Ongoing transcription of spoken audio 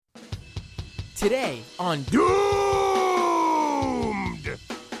Today on Doomed!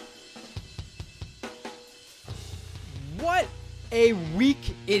 What a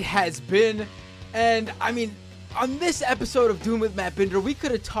week it has been. And I mean, on this episode of Doom with Matt Binder, we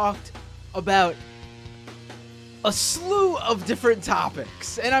could have talked about a slew of different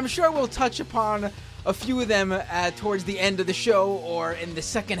topics. And I'm sure we'll touch upon a few of them towards the end of the show or in the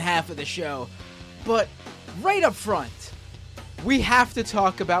second half of the show. But right up front, we have to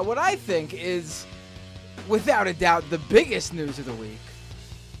talk about what I think is, without a doubt, the biggest news of the week.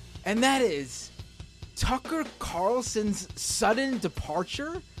 And that is Tucker Carlson's sudden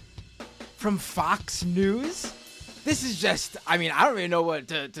departure from Fox News. This is just, I don't even know what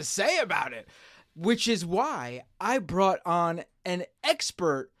to say about it. Which is why I brought on an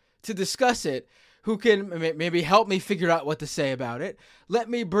expert to discuss it, who can maybe help me figure out what to say about it.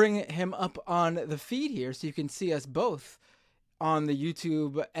 Let me bring him up on the feed here so you can see us both on the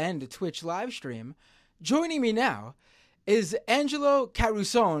YouTube and Twitch live stream. Joining me now is Angelo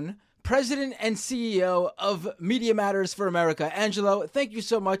Carusone, President and CEO of Media Matters for America. Angelo, thank you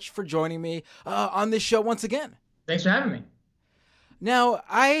so much for joining me on this show once again. Thanks for having me. Now,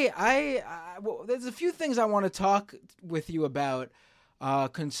 well, there's a few things I want to talk with you about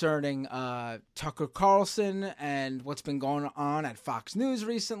concerning Tucker Carlson and what's been going on at Fox News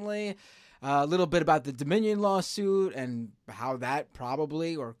recently. A little bit about the Dominion lawsuit and how that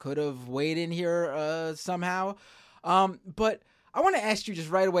probably or could have weighed in here somehow. But I want to ask you just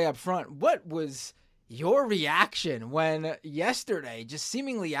right away up front, what was your reaction when yesterday, just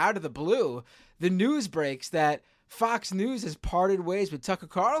seemingly out of the blue, the news breaks that Fox News has parted ways with Tucker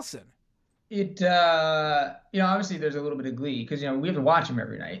Carlson? It, obviously there's a little bit of glee because, we have to watch him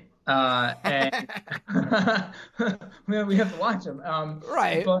every night. And we have to watch him.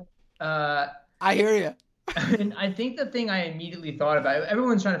 Right. But, I hear you. And I think the thing I immediately thought about,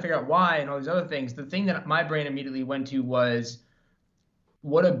 everyone's trying to figure out why and all these other things. The thing that my brain immediately went to was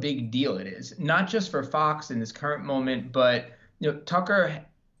what a big deal it is, not just for Fox in this current moment, but, Tucker.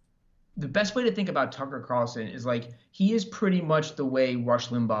 The best way to think about Tucker Carlson is he is pretty much the way Rush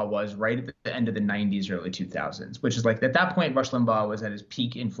Limbaugh was right at the end of the 90s, early 2000s, which is at that point, Rush Limbaugh was at his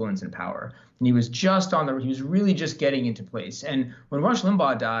peak influence and power. And he was he was really just getting into place. And when Rush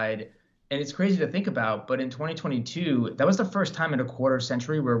Limbaugh died, and it's crazy to think about, but in 2022, that was the first time in a quarter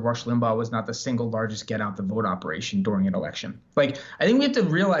century where Rush Limbaugh was not the single largest get out the vote operation during an election. I think we have to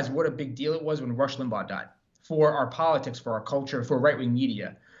realize what a big deal it was when Rush Limbaugh died for our politics, for our culture, for right-wing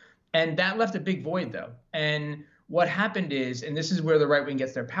media. And that left a big void, though. And what happened is, and this is where the right wing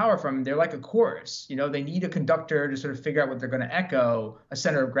gets their power from, they're like a chorus. They need a conductor to sort of figure out what they're going to echo, a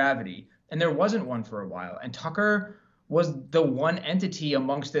center of gravity. And there wasn't one for a while. And Tucker was the one entity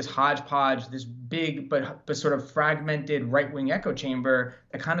amongst this hodgepodge, this big but sort of fragmented right-wing echo chamber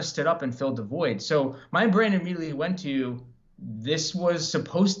that kind of stood up and filled the void. So my brain immediately went to, this was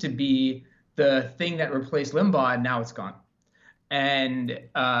supposed to be the thing that replaced Limbaugh, and now it's gone. And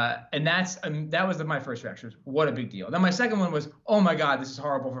that was my first reaction. Was, what a big deal. Then my second one was, oh my God, this is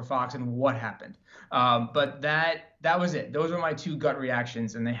horrible for Fox, and what happened? But that was it. Those were my two gut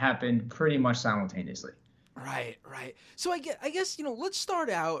reactions, and they happened pretty much simultaneously. Right. So I guess let's start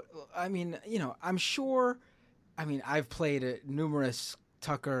out. I'm sure. I've played numerous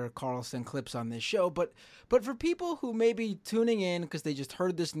Tucker Carlson clips on this show, but for people who may be tuning in because they just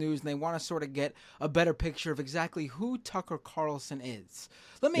heard this news and they want to sort of get a better picture of exactly who Tucker Carlson is,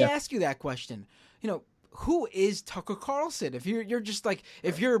 let me ask you that question. Who is Tucker Carlson? If you're just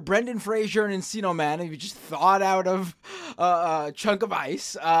if you're Brendan Fraser and Encino Man and you just thawed out of a chunk of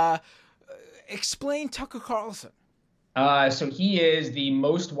ice, explain Tucker Carlson. So he is the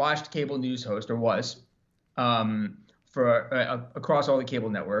most watched cable news host, or was, for across all the cable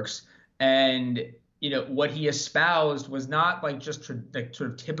networks. And what he espoused was not just sort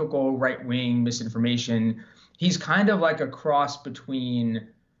of typical right-wing misinformation. He's kind of like a cross between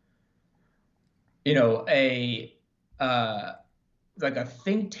a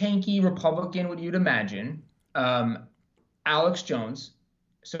think tanky Republican, what you'd imagine, Alex Jones,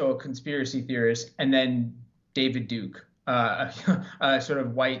 so a conspiracy theorist, and then David Duke, a sort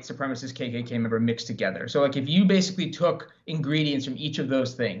of white supremacist KKK member mixed together. So if you basically took ingredients from each of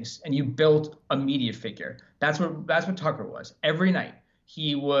those things and you built a media figure, that's what Tucker was. Every night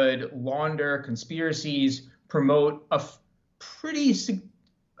he would launder conspiracies, promote a pretty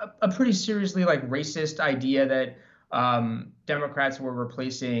seriously racist idea that Democrats were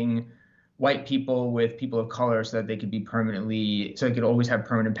replacing white people with people of color so that they could be so they could always have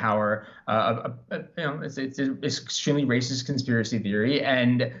permanent power. It's extremely racist conspiracy theory.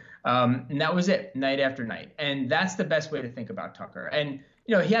 And that was it, night after night. And that's the best way to think about Tucker. And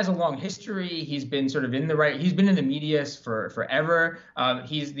he has a long history. He's been sort of he's been in the media for forever.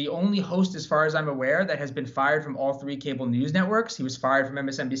 He's the only host, as far as I'm aware, that has been fired from all three cable news networks. He was fired from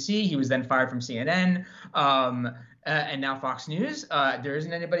MSNBC. He was then fired from CNN. And now Fox News. There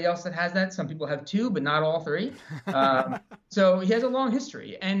isn't anybody else that has that. Some people have two, but not all three. So he has a long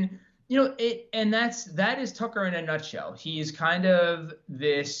history, and that is Tucker in a nutshell. He's kind of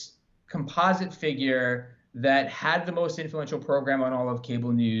this composite figure that had the most influential program on all of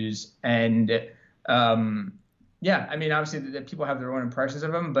cable news, and I mean, obviously that people have their own impressions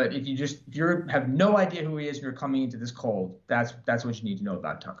of him, but if you have no idea who he is and you're coming into this cold, that's what you need to know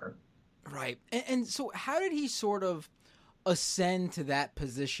about Tucker. Right. And so how did he sort of ascend to that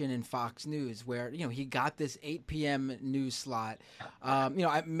position in Fox News where, he got this 8 p.m. news slot?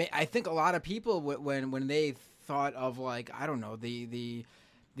 I think a lot of people, when they thought of, like, I don't know, the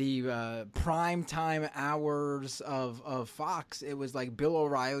prime time hours of Fox, it was like Bill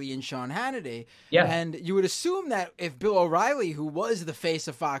O'Reilly and Sean Hannity. Yeah. And you would assume that if Bill O'Reilly, who was the face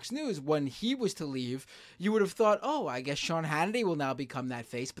of Fox News, when he was to leave, you would have thought, oh, I guess Sean Hannity will now become that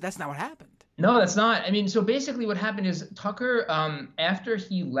face. But that's not what happened. No, that's not. I mean, so basically what happened is Tucker, after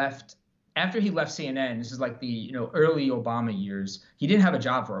he left CNN, this is like the early Obama years, he didn't have a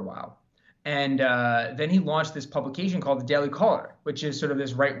job for a while. And then he launched this publication called The Daily Caller, which is sort of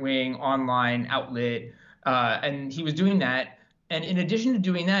this right-wing online outlet. And he was doing that. And in addition to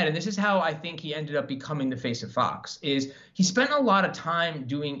doing that, and this is how I think he ended up becoming the face of Fox, is he spent a lot of time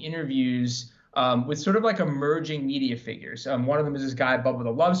doing interviews with sort of like emerging media figures. One of them is this guy, Bubba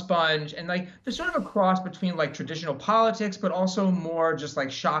the Love Sponge. And like there's sort of a cross between like traditional politics, but also more just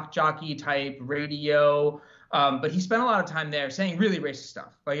like shock jockey type radio. But he spent a lot of time there saying really racist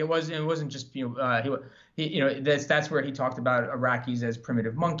stuff. Like it wasn't just that's where he talked about Iraqis as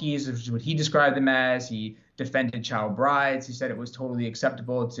primitive monkeys, which is what he described them as. He defended child brides. He said it was totally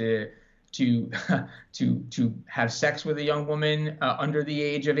acceptable to have sex with a young woman under the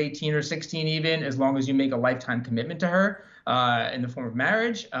age of 18 or 16, even as long as you make a lifetime commitment to her in the form of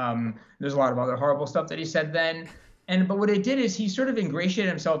marriage. There's a lot of other horrible stuff that he said then. But what it did is he sort of ingratiated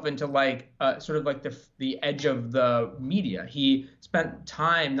himself into like sort of like the edge of the media. He spent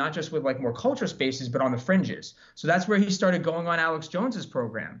time not just with like more culture spaces, but on the fringes. So that's where he started going on Alex Jones's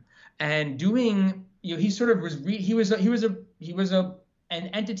program and doing. He sort of was. He was an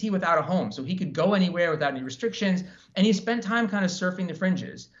entity without a home, so he could go anywhere without any restrictions. And he spent time kind of surfing the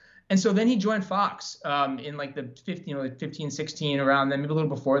fringes. And so then he joined Fox in like the 15, 16, around then, maybe a little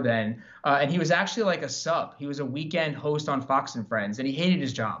before then. And he was actually like a sub. He was a weekend host on Fox and Friends, and he hated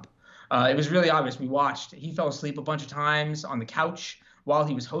his job. It was really obvious. We watched. He fell asleep a bunch of times on the couch while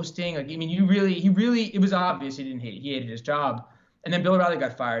he was hosting. Like, I mean, it was obvious he hated his job. And then Bill O'Reilly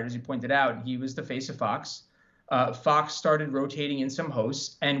got fired, as you pointed out. He was the face of Fox. Fox started rotating in some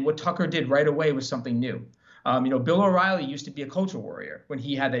hosts, and what Tucker did right away was something new. Bill O'Reilly used to be a culture warrior when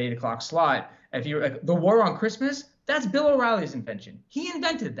he had that 8 o'clock slot. If you're like the war on Christmas, that's Bill O'Reilly's invention. He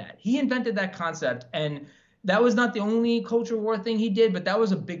invented that. He invented that concept, and that was not the only culture war thing he did, but that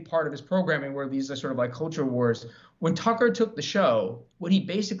was a big part of his programming, where these are sort of like culture wars. When Tucker took the show, what he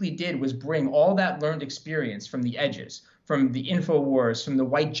basically did was bring all that learned experience from the edges, from the InfoWars, from the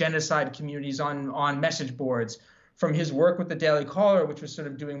white genocide communities on message boards, from his work with the Daily Caller, which was sort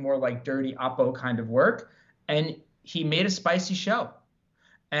of doing more like dirty Oppo kind of work. And he made a spicy show.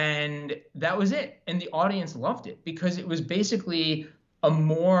 And that was it. And the audience loved it because it was basically a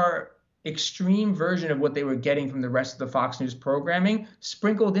more extreme version of what they were getting from the rest of the Fox News programming,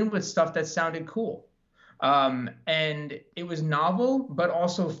 sprinkled in with stuff that sounded cool. And it was novel, but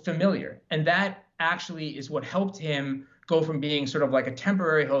also familiar. And that actually is what helped him go from being sort of like a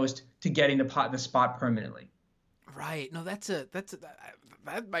temporary host to getting the spot permanently. Right. No,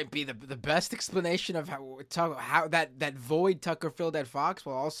 that might be the best explanation of how that void Tucker filled at Fox,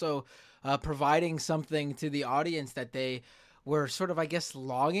 while also providing something to the audience that they were sort of, I guess,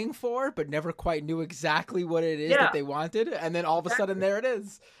 longing for, but never quite knew exactly what it is that they wanted. And then all of a sudden, there it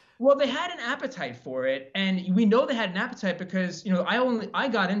is. Well, they had an appetite for it, and we know they had an appetite because I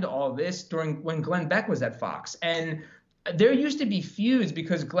got into all of this when Glenn Beck was at Fox, and there used to be feuds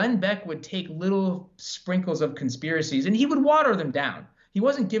because Glenn Beck would take little sprinkles of conspiracies and he would water them down. He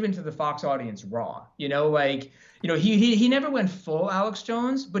wasn't given to the Fox audience raw, he never went full Alex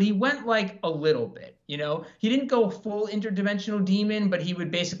Jones, but he went like a little bit, You know, he didn't go full interdimensional demon, but he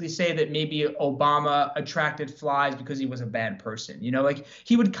would basically say that maybe Obama attracted flies because he was a bad person. You know, like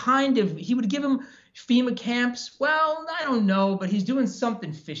he would give him FEMA camps. Well, I don't know, but he's doing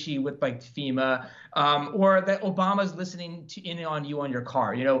something fishy with like FEMA, or that Obama's listening in on you on your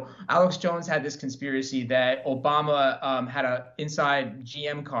car. You know, Alex Jones had this conspiracy that Obama had inside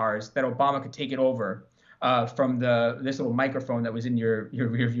GM cars that Obama could take it over from this little microphone that was in your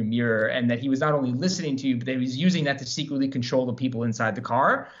rearview mirror, and that he was not only listening to you, but that he was using that to secretly control the people inside the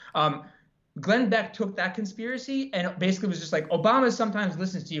car. Glenn Beck took that conspiracy and basically was just like, Obama sometimes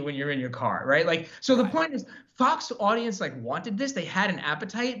listens to you when you're in your car, right? Like, so the point is, Fox audience like wanted this, they had an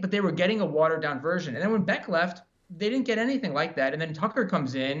appetite, but they were getting a watered down version. And then when Beck left, they didn't get anything like that. And then Tucker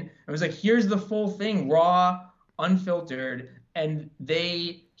comes in and was like, here's the full thing, raw, unfiltered, and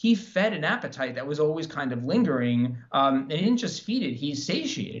he fed an appetite that was always kind of lingering, and he didn't just feed it, he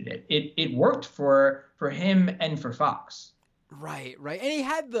satiated it. It worked for him and for Fox. Right. And he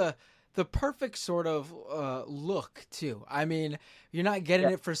had the perfect sort of look too. I mean, you're not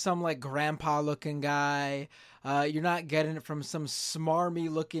getting it for some like grandpa looking guy. You're not getting it from some smarmy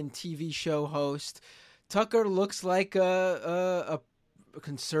looking TV show host. Tucker looks like a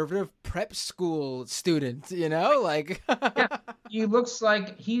conservative prep school student, you know, like he looks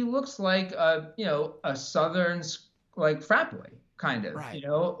like a Southern like frat boy kind of, right. You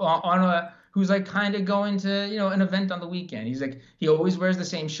know, who's like kind of going to, you know, an event on the weekend. He's like, he always wears the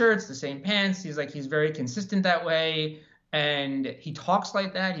same shirts, the same pants. He's very consistent that way. And he talks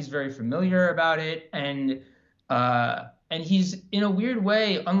like that. He's very familiar about it. And he's in a weird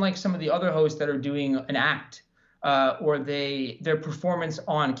way, unlike some of the other hosts that are doing an act, or their performance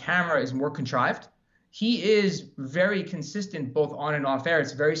on camera is more contrived. He is very consistent both on and off air.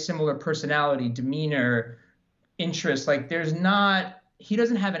 It's very similar personality, demeanor, interest. Like he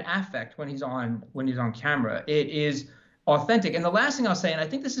doesn't have an affect when he's on camera. It is authentic. And the last thing I'll say, and I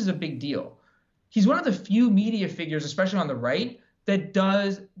think this is a big deal, he's one of the few media figures, especially on the right, that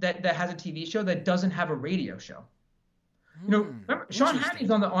has a TV show that doesn't have a radio show. You know, remember, Sean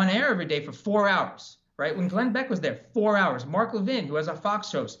Hannity's on air every day for 4 hours. Right? When Glenn Beck was there, 4 hours. Mark Levin, who has a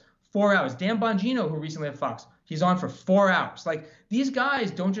Fox host, 4 hours. Dan Bongino, who recently had Fox, he's on for 4 hours. Like, these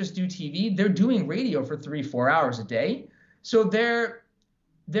guys don't just do TV, they're doing radio for 3-4 hours a day. So they're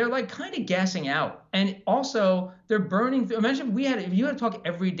like kind of gassing out. And also they're burning through. Imagine if you had to talk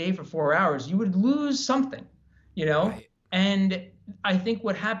every day for 4 hours, you would lose something, you know? Right. And I think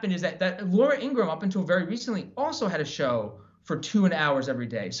what happened is that Laura Ingraham, up until very recently, also had a show for 2 hours every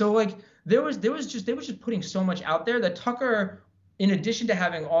day. So like, they were just putting so much out there that Tucker, in addition to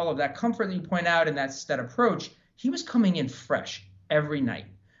having all of that comfort that you point out and that approach, he was coming in fresh every night.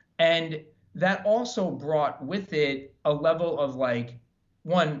 And that also brought with it a level of like,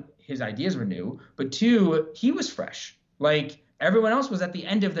 one, his ideas were new, but two, he was fresh. Like everyone else was at the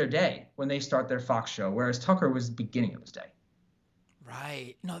end of their day when they start their Fox show, whereas Tucker was the beginning of his day.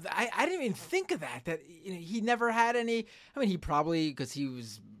 Right. No, I didn't even think of that, you know, he never had any. I mean, he probably, because he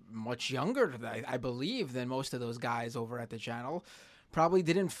was much younger, I believe, than most of those guys over at the channel, probably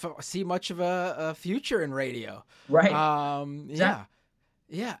didn't see much of a future in radio. Right.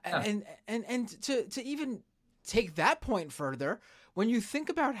 Yeah. And to even take that point further, when you think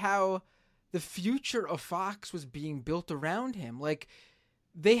about how the future of Fox was being built around him, like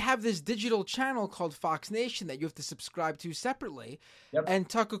they have this digital channel called Fox Nation that you have to subscribe to separately. Yep. And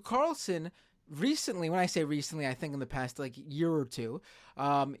Tucker Carlson recently, when I say recently, I think in the past like year or two,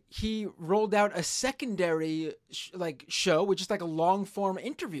 he rolled out a secondary show, which is like a long form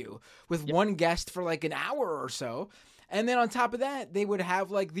interview with one guest for like an hour or so. And then on top of that, they would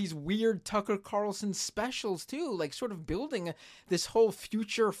have like these weird Tucker Carlson specials too, like sort of building this whole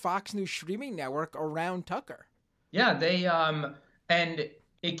future Fox News streaming network around Tucker. Yeah, they and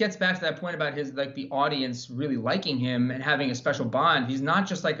it gets back to that point about his like the audience really liking him and having a special bond. He's not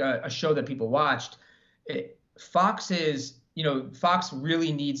just like a show that people watched. Fox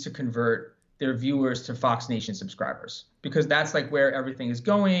really needs to convert their viewers to Fox Nation subscribers, because that's like where everything is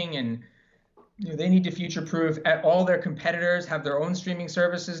going, and they need to future-proof. All their competitors have their own streaming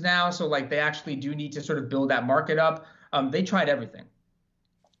services now, so like they actually do need to sort of build that market up. They tried everything,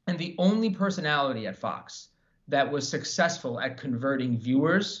 and the only personality at Fox that was successful at converting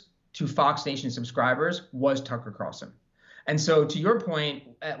viewers to Fox Nation subscribers was Tucker Carlson. And so to your point,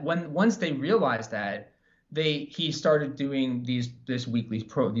 once they realized that, he started doing these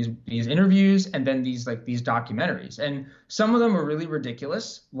interviews, and then these documentaries. And some of them were really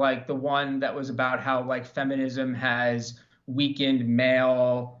ridiculous, like the one that was about how like feminism has weakened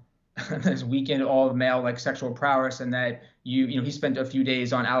all male like sexual prowess, and that he spent a few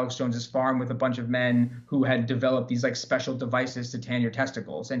days on Alex Jones's farm with a bunch of men who had developed these like special devices to tan your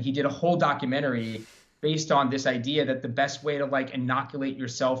testicles. And he did a whole documentary based on this idea that the best way to like inoculate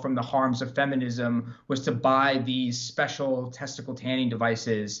yourself from the harms of feminism was to buy these special testicle tanning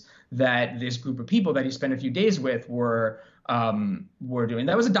devices that this group of people that he spent a few days with were doing.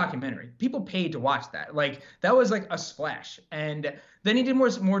 That was a documentary. People paid to watch that. Like that was like a splash. And then he did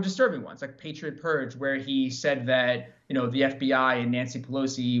more disturbing ones, like Patriot Purge, where he said that the FBI and Nancy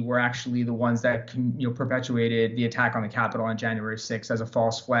Pelosi were actually the ones that perpetuated the attack on the Capitol on January 6th as a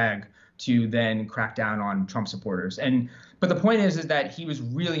false flag to then crack down on Trump supporters. But the point is that he was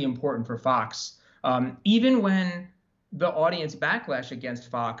really important for Fox, even when the audience backlash against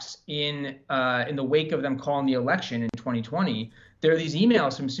Fox in the wake of them calling the election in 2020. There are these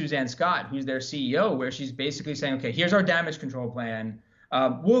emails from Suzanne Scott, who's their CEO, where she's basically saying, okay, here's our damage control plan.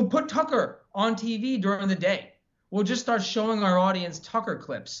 We'll put Tucker on TV during the day. We'll just start showing our audience Tucker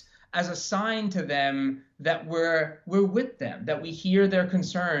clips as a sign to them that we're with them, that we hear their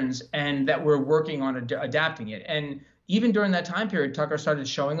concerns, and that we're working on adapting it. And even during that time period, Tucker started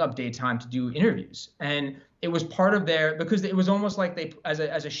showing up daytime to do interviews. And it was part of because it was almost like they, as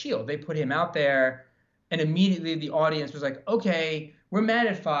a shield, they put him out there, and immediately the audience was like, okay, we're mad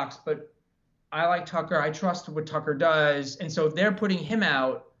at Fox, but I like Tucker. I trust what Tucker does. And so if they're putting him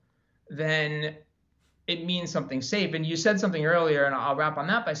out, then it means something safe. And you said something earlier, and I'll wrap on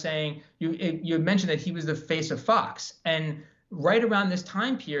that by saying you mentioned that he was the face of Fox. And right around this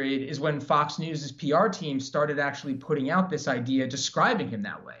time period is when Fox News' PR team started actually putting out this idea, describing him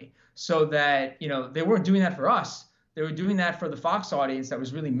that way, so that, they weren't doing that for us. They were doing that for the Fox audience that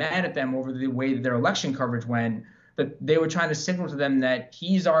was really mad at them over the way that their election coverage went. But they were trying to signal to them that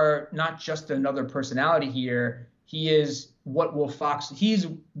he's not just another personality here. He is he's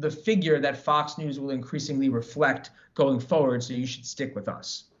the figure that Fox News will increasingly reflect going forward. So you should stick with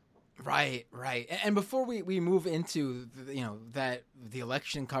us. Right. And before we move into the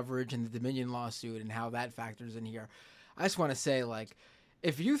election coverage and the Dominion lawsuit and how that factors in here, I just want to say, like,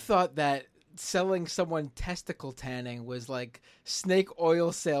 if you thought that selling someone testicle tanning was like snake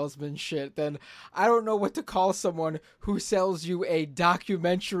oil salesman shit, then I don't know what to call someone who sells you a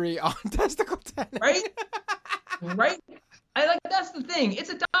documentary on testicle tanning. Right? That's the thing. It's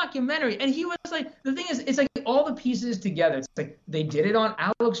a documentary. And he was like, the thing is, it's like all the pieces together. It's like they did it on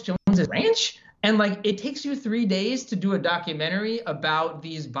Alex Jones's ranch. And like, it takes you 3 days to do a documentary about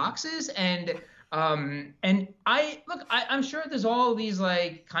these boxes. And I'm sure there's all these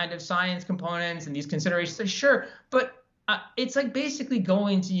like kind of science components and these considerations. Sure. But it's like basically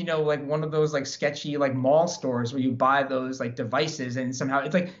going to, like one of those like sketchy like mall stores where you buy those like devices, and somehow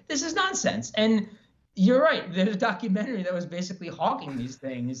it's like, this is nonsense. And you're right. There's a documentary that was basically hawking these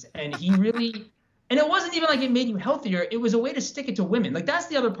things, and and it wasn't even like it made you healthier. It was a way to stick it to women. Like that's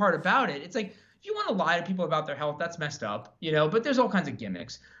the other part about it. It's like, if you want to lie to people about their health, that's messed up, but there's all kinds of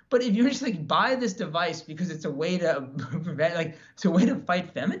gimmicks. But if you just like buy this device because it's a way to prevent, like it's a way to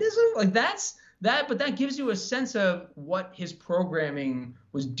fight feminism, like that's that. But that gives you a sense of what his programming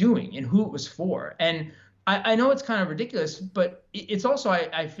was doing and who it was for. And I know it's kind of ridiculous, but it's also,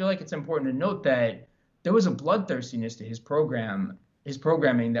 I feel like it's important to note that there was a bloodthirstiness to his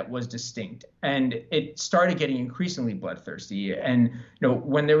programming that was distinct, and it started getting increasingly bloodthirsty. And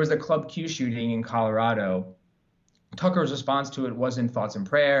when there was the Club Q shooting in Colorado, Tucker's response to it wasn't thoughts and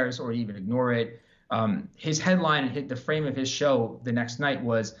prayers or even ignore it. His headline and the frame of his show the next night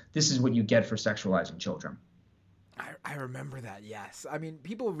was, "This is what you get for sexualizing children." I remember that. Yes, I mean,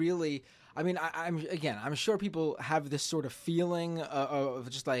 people really. I mean, I'm sure people have this sort of feeling of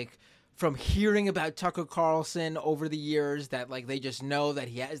just like, from hearing about Tucker Carlson over the years, that like they just know that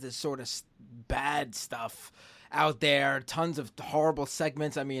he has this sort of bad stuff out there, tons of horrible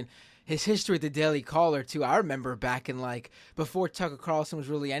segments. I mean, his history at the Daily Caller too. I remember back in like before Tucker Carlson was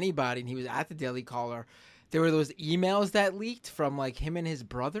really anybody and he was at the Daily Caller, there were those emails that leaked from like him and his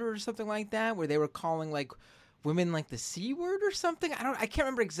brother or something like that, where they were calling like women like the C word or something. I can't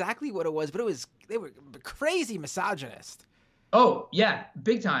remember exactly what it was, but they were crazy misogynist. Oh, yeah,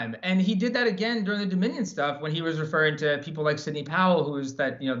 big time. And he did that again during the Dominion stuff when he was referring to people like Sidney Powell, who was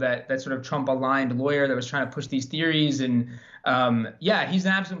that sort of Trump-aligned lawyer that was trying to push these theories. And he's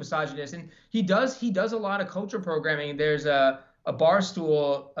an absolute misogynist. And he does a lot of culture programming. There's a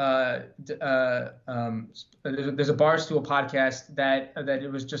Barstool there's a Barstool podcast that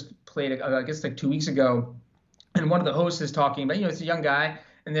it was just played, I guess like 2 weeks ago. And one of the hosts is talking about, it's a young guy.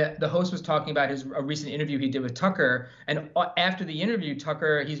 And the host was talking about a recent interview he did with Tucker. And after the interview,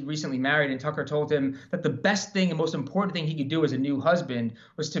 he's recently married, and Tucker told him that the best thing and most important thing he could do as a new husband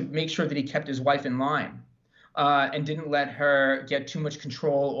was to make sure that he kept his wife in line. and didn't let her get too much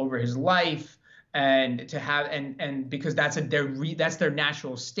control over his life, and to have and because that's their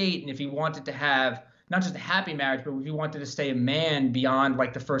natural state. And if he wanted to have not just a happy marriage, but if he wanted to stay a man beyond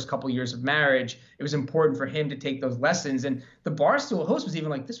like the first couple years of marriage, it was important for him to take those lessons. And the Barstool host was even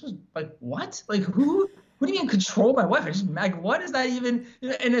like, this was like, what? Like, who do you mean control my wife? I just like, what is that even?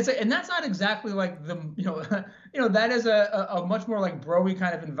 And that's not exactly like the, that is a much more like bro-y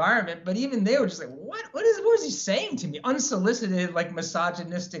kind of environment. But even they were just like, what is he saying to me? Unsolicited, like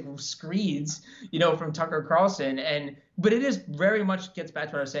misogynistic screeds, from Tucker Carlson. But it is very much gets back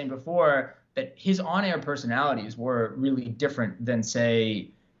to what I was saying before, that his on-air personalities were really different than,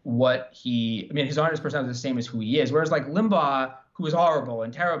 say, his on-air personality is the same as who he is. Whereas like Limbaugh, who is horrible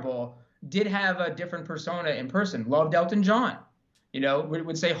and terrible, did have a different persona in person. Loved Elton John,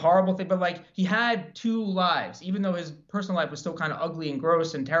 would say horrible things, but like he had two lives. Even though his personal life was still kind of ugly and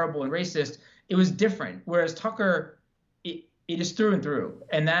gross and terrible and racist, it was different. Whereas Tucker, it is through and through.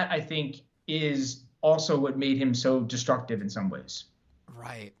 And that, I think, is also what made him so destructive in some ways.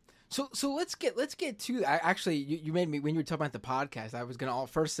 Right. So let's get to actually you made me, when you were talking about the podcast, I was gonna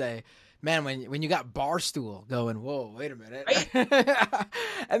first say, man, when you got Barstool going, whoa, wait a minute.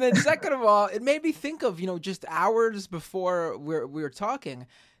 And then second of all, it made me think of, just hours before we were talking,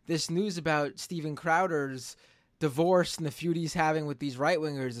 this news about Steven Crowder's divorce and the feud he's having with these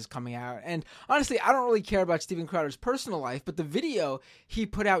right-wingers is coming out. And honestly, I don't really care about Steven Crowder's personal life, but the video he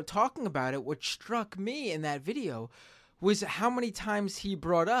put out talking about it, what struck me in that video was how many times he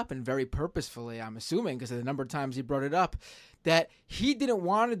brought up, and very purposefully, I'm assuming, because of the number of times he brought it up, that he didn't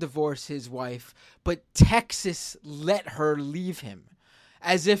want to divorce his wife, but Texas let her leave him.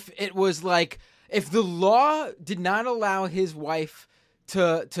 As if it was like, if the law did not allow his wife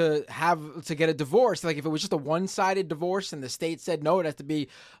to get a divorce, like if it was just a one-sided divorce and the state said no, it has to be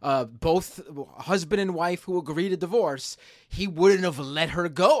both husband and wife who agree to divorce, he wouldn't have let her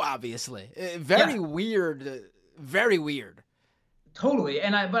go, obviously. Very weird. Very weird. Totally.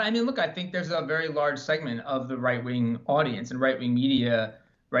 But I mean, look, I think there's a very large segment of the right-wing audience and right-wing media,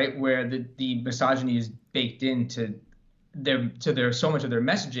 right, where the misogyny is baked into so much of their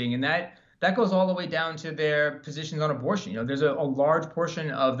messaging. And that goes all the way down to their positions on abortion. There's a large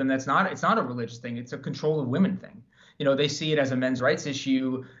portion of them it's not a religious thing. It's a control of women thing. They see it as a men's rights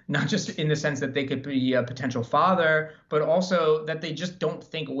issue, not just in the sense that they could be a potential father, but also that they just don't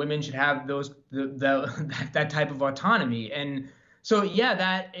think women should have that type of autonomy. And so, yeah,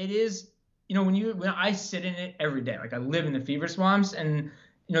 that it is, when I sit in it every day, like I live in the fever swamps, and,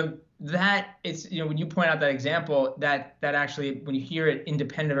 that it's, when you point out that example, that actually, when you hear it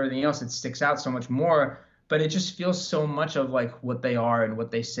independent of everything else, it sticks out so much more, but it just feels so much of like what they are and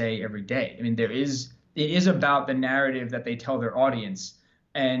what they say every day. I mean, it is about the narrative that they tell their audience,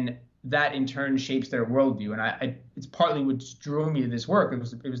 and that in turn shapes their worldview. And it's partly what drew me to this work. It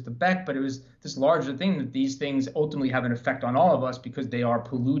was the Beck, but it was this larger thing that these things ultimately have an effect on all of us because they are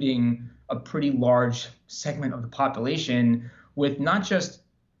polluting a pretty large segment of the population with not just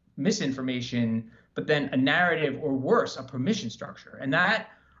misinformation, but then a narrative, or worse, a permission structure. And that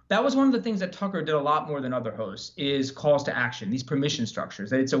was one of the things that Tucker did a lot more than other hosts, is calls to action, these permission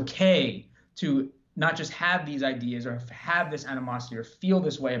structures, that it's okay to not just have these ideas or have this animosity or feel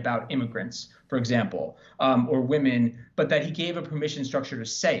this way about immigrants, for example, or women, but that he gave a permission structure to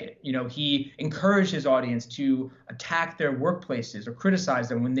say it. He encouraged his audience to attack their workplaces or criticize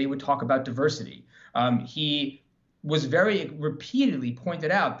them when they would talk about diversity. He was very repeatedly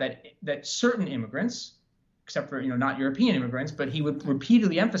pointed out that certain immigrants, except for, not European immigrants, but he would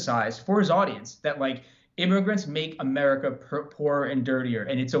repeatedly emphasize for his audience that like immigrants make America poorer and dirtier,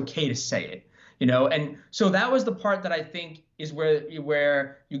 and it's okay to say it. And so that was the part that I think is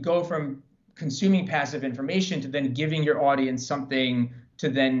where you go from consuming passive information to then giving your audience something to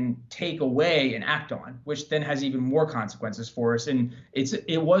then take away and act on, which then has even more consequences for us. And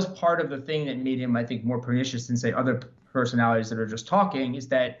it was part of the thing that made him, I think, more pernicious than, say, other personalities that are just talking, is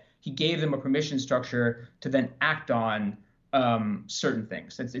that he gave them a permission structure to then act on certain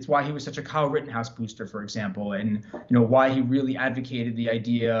things. It's why he was such a Kyle Rittenhouse booster, for example, and why he really advocated the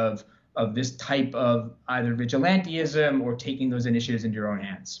idea of this type of either vigilantism or taking those initiatives into your own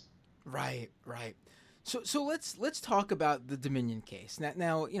hands. Right. So let's talk about the Dominion case.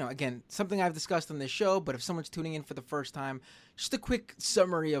 Now, again, something I've discussed on this show, but if someone's tuning in for the first time, just a quick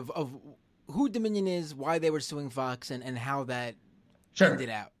summary of who Dominion is, why they were suing Fox, and how that ended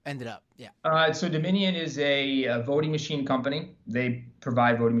up. Yeah. So Dominion is a voting machine company. They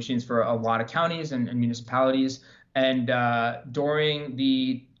provide voting machines for a lot of counties and municipalities. And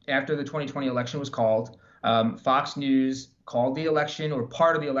after the 2020 election was called, Fox News called the election, or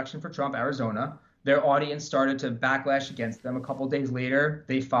part of the election for Trump, Arizona, Their audience started to backlash against them. A couple of days later,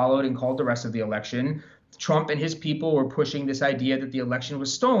 they followed and called the rest of the election. Trump and his people were pushing this idea that the election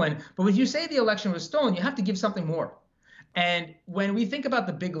was stolen. But when you say the election was stolen, you have to give something more. And when we think about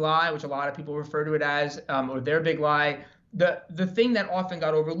the big lie, which a lot of people refer to it as, or their big lie, the thing that often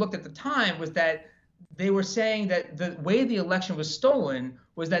got overlooked at the time was that they were saying that the way the election was stolen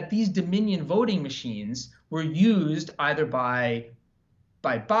was that these Dominion voting machines were used either by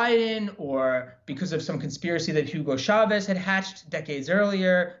Biden or because of some conspiracy that Hugo Chavez had hatched decades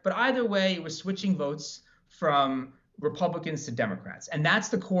earlier. But either way, it was switching votes from Republicans to Democrats. And that's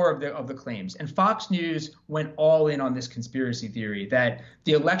the core of the claims. And Fox News went all in on this conspiracy theory that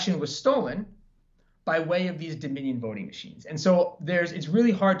the election was stolen by way of these Dominion voting machines. And so it's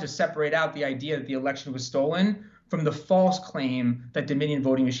really hard to separate out the idea that the election was stolen from the false claim that Dominion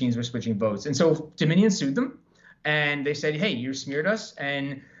voting machines were switching votes. And so Dominion sued them. And they said, hey, you smeared us.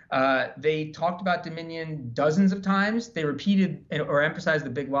 And they talked about Dominion dozens of times. They repeated or emphasized the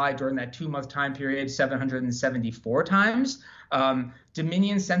big lie during that 2-month time period 774 times.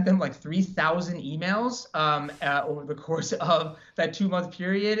 Dominion sent them like 3,000 emails over the course of that 2-month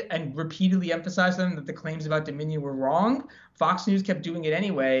period and repeatedly emphasized them that the claims about Dominion were wrong. Fox News kept doing it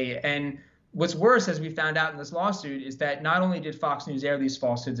anyway. And what's worse, as we found out in this lawsuit, is that not only did Fox News air these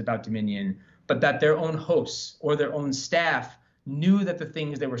falsehoods about Dominion, but that their own hosts or their own staff knew that the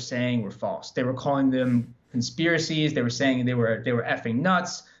things they were saying were false. They were calling them conspiracies. They were saying they were effing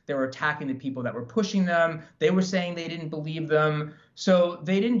nuts. They were attacking the people that were pushing them. They were saying they didn't believe them. So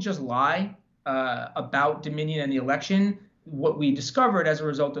they didn't just lie about Dominion and the election. What we discovered as a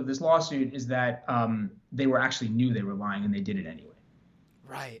result of this lawsuit is that they were actually knew they were lying and they did it anyway.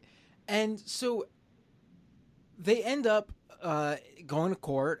 Right. And so they end up going to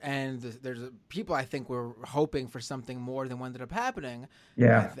court, and there's people I think were hoping for something more than what ended up happening.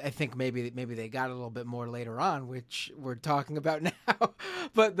 Yeah, I think maybe they got a little bit more later on, which we're talking about now.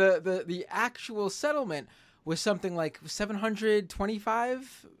 But the actual settlement was something like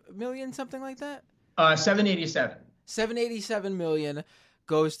 725 million, something like that. 787. 787 million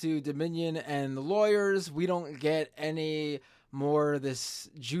goes to Dominion and the lawyers. We don't get any more of this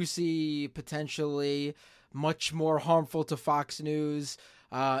juicy, potentially much more harmful to Fox News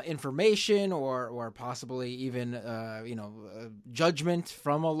information or possibly even judgment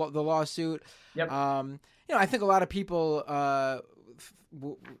from the lawsuit. Yep. I think a lot of people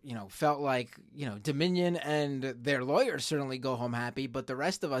felt like Dominion and their lawyers certainly go home happy, but the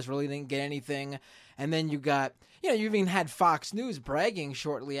rest of us really didn't get anything. And then you got you even had Fox News bragging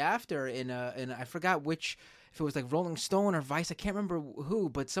shortly after in I forgot which, if it was like Rolling Stone or Vice, I can't remember who,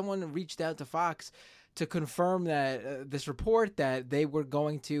 but someone reached out to Fox to confirm that this report that they were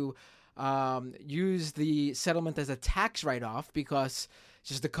going to use the settlement as a tax write-off because it's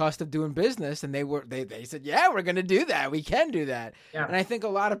just the cost of doing business. And they said, yeah, we're going to do that. We can do that. Yeah. And I think a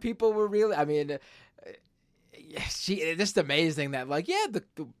lot of people were really, it's just amazing that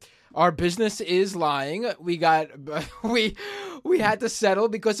our business is lying. We had to settle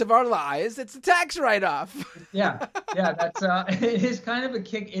because of our lies. It's a tax write-off. Yeah, that's it is kind of a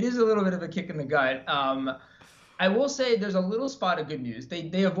kick. It is a little bit of a kick in the gut. I will say there's a little spot of good news.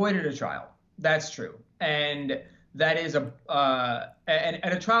 They avoided a trial. That's true, and that is a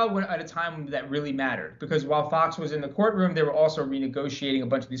trial at a time that really mattered, because while Fox was in the courtroom, they were also renegotiating a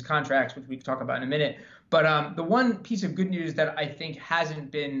bunch of these contracts, which we can talk about in a minute. But the one piece of good news that I think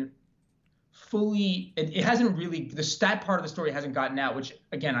hasn't been fully, it hasn't really, that part of the story hasn't gotten out, which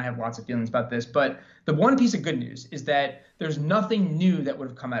again, I have lots of feelings about this, but the one piece of good news is that there's nothing new that would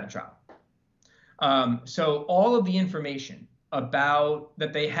have come out of trial. So all of the information about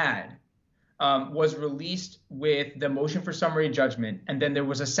that they had was released with the motion for summary judgment. And then there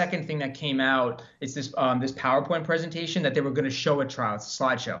was a second thing that came out. It's this PowerPoint presentation that they were going to show at trial. It's a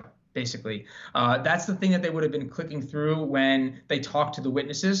slideshow, basically. That's the thing that they would have been clicking through when they talked to the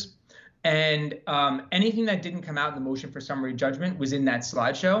witnesses. And anything that didn't come out in the motion for summary judgment was in that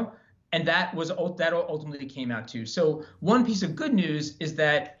slideshow. And that ultimately came out too. So one piece of good news is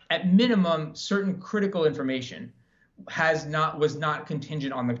that at minimum, certain critical information was not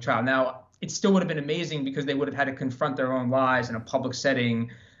contingent on the trial. Now, it still would have been amazing because they would have had to confront their own lies in a public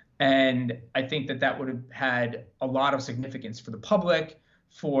setting. And I think that would have had a lot of significance for the public,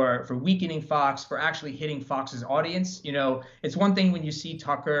 for weakening Fox, for actually hitting Fox's audience. It's one thing when you see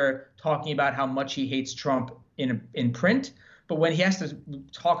Tucker talking about how much he hates Trump in print, but when he has to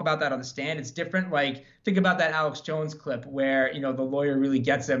talk about that on the stand, it's different. Like, think about that Alex Jones clip where, the lawyer really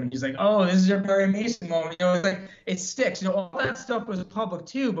gets him and he's like, oh, this is your Barry Mason moment. It's like, it sticks. All that stuff was public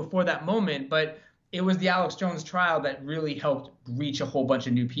too before that moment, but it was the Alex Jones trial that really helped reach a whole bunch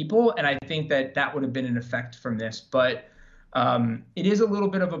of new people. And I think that would have been an effect from this. But it is a little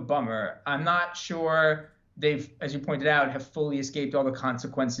bit of a bummer. I'm not sure they've, as you pointed out, have fully escaped all the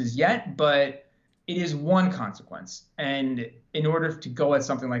consequences yet, but it is one consequence. And in order to go at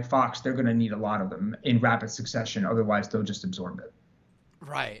something like Fox, they're going to need a lot of them in rapid succession. Otherwise, they'll just absorb it.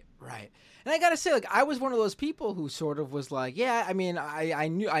 Right. And I gotta say, like, I was one of those people who sort of was like, yeah, I mean,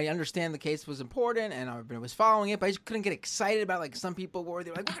 I understand the case was important and I was following it, but I just couldn't get excited about, like, some people were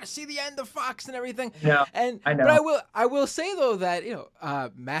like, we're gonna see the end of Fox and everything. Yeah, I know. But I will say though that, you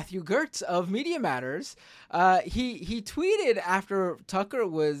know, Matthew Gertz of Media Matters, he tweeted after Tucker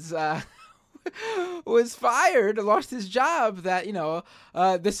was fired, lost his job, that, you know,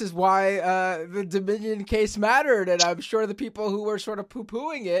 this is why the Dominion case mattered, and I'm sure the people who were sort of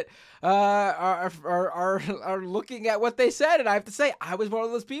poo-pooing it are looking at what they said. And I have to say, I was one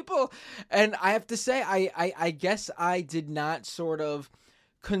of those people, and I have to say, I guess I did not sort of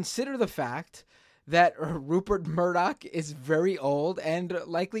consider the fact that Rupert Murdoch is very old and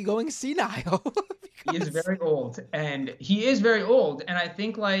likely going senile. He is very old, and I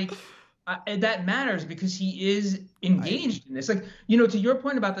think, like, that matters because he is engaged in this. Like, you know, to your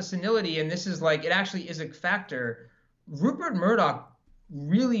point about the senility, and this is like, it actually is a factor. Rupert Murdoch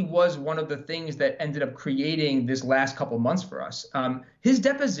really was one of the things that ended up creating this last couple months for us. His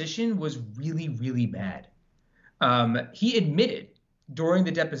deposition was really, really bad. He admitted during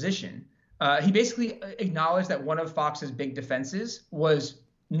the deposition, he basically acknowledged that one of Fox's big defenses was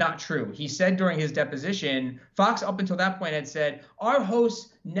not true. He said during his deposition, Fox up until that point had said, our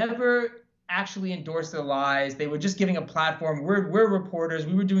hosts never actually endorsed the lies. They were just giving a platform. We're reporters.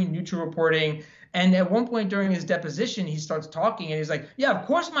 We were doing neutral reporting. And at one point during his deposition, he starts talking and he's like, yeah, of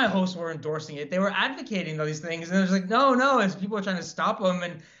course my hosts were endorsing it. They were advocating these things. And there's like, no, as people are trying to stop him.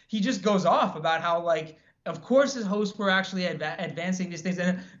 And he just goes off about how, like, of course his hosts were actually advancing these things.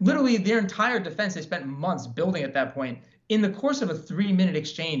 And literally their entire defense, they spent months building at that point, in the course of a 3-minute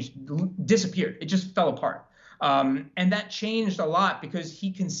exchange, disappeared. It just fell apart. And that changed a lot because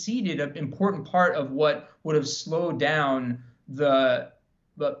he conceded an important part of what would have slowed down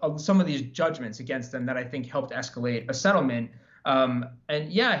some of these judgments against them that I think helped escalate a settlement. And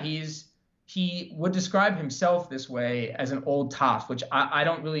yeah, he would describe himself this way as an old toff, which I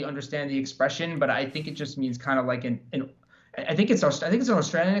don't really understand the expression, but I think it just means kind of like I think it's an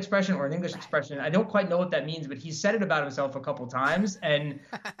Australian expression or an English expression. I don't quite know what that means, but he said it about himself a couple times, and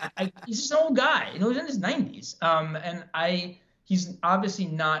he's just an old guy. You know, he's in his 90s, and he's obviously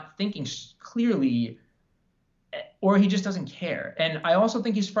not thinking clearly, or he just doesn't care. And I also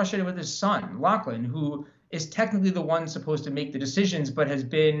think he's frustrated with his son, Lachlan, who is technically the one supposed to make the decisions, but has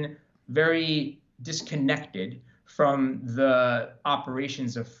been very disconnected from the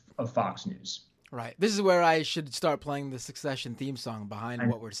operations of Fox News. Right. This is where I should start playing the Succession theme song behind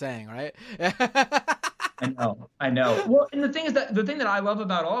what we're saying, right? I know. Well, and the thing that I love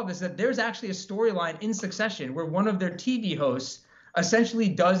about all of this is that there's actually a storyline in Succession where one of their TV hosts essentially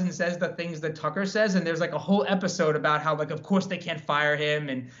does and says the things that Tucker says, and there's like a whole episode about how, like, of course they can't fire him,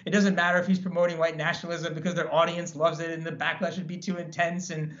 and it doesn't matter if he's promoting white nationalism because their audience loves it, and the backlash would be too intense,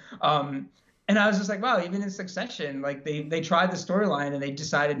 and I was just like, wow, even in Succession, like they tried the storyline and they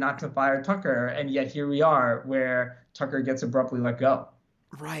decided not to fire Tucker, and yet here we are where Tucker gets abruptly let go.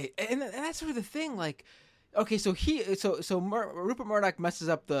 Right, and that's sort of the thing. Like, okay, so Rupert Murdoch messes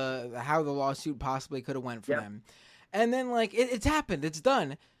up how the lawsuit possibly could have went for him, and then, like, it's happened, it's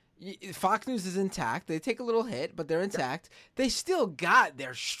done. Fox News is intact. They take a little hit, but they're intact. They still got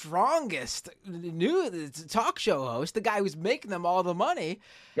their strongest new talk show host, the guy who's making them all the money.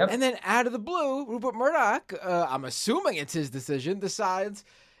 Yep. And then out of the blue, Rupert Murdoch, I'm assuming it's his decision, decides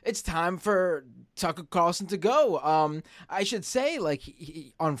it's time for Tucker Carlson to go. I should say, like,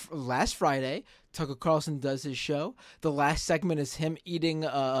 on last Friday, Tucker Carlson does his show. The last segment is him eating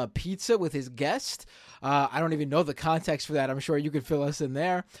a pizza with his guest. I don't even know the context for that. I'm sure you could fill us in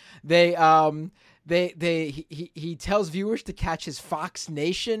there. He tells viewers to catch his Fox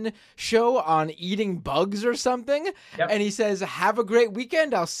Nation show on eating bugs or something. Yep. And he says, have a great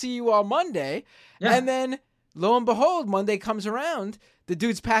weekend. I'll see you all Monday. Yeah. And then lo and behold, Monday comes around. The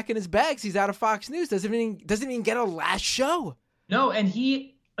dude's packing his bags. He's out of Fox News. Doesn't even get a last show. No, and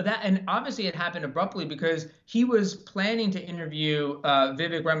obviously it happened abruptly because he was planning to interview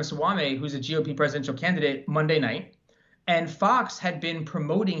Vivek Ramaswamy, who's a GOP presidential candidate, Monday night. And Fox had been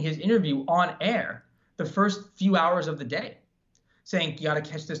promoting his interview on air the first few hours of the day, saying, you got to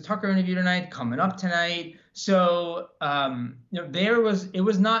catch this Tucker interview tonight, coming up tonight. So, it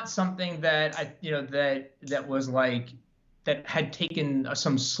was not something that that was like that had taken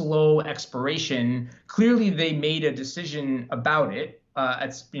some slow expiration. Clearly, they made a decision about it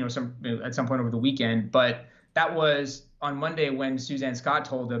at some point over the weekend, but that was on Monday when Suzanne Scott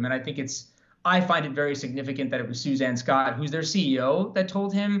told them, and I find it very significant that it was Suzanne Scott, who's their CEO, that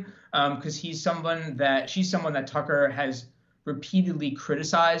told him, because she's someone that Tucker has repeatedly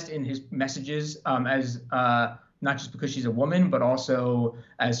criticized in his messages, as not just because she's a woman, but also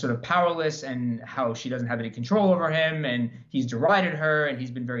as sort of powerless, and how she doesn't have any control over him, and he's derided her, and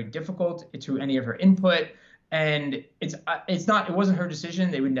he's been very difficult to any of her input. And it wasn't her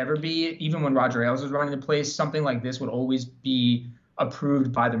decision. They would never be. Even when Roger Ailes was running the place, something like this would always be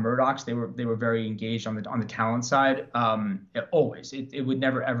approved by the Murdochs. They were very engaged on the talent side. Always. It would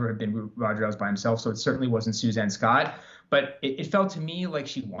never ever have been Roger Ailes by himself. So it certainly wasn't Suzanne Scott. But it felt to me like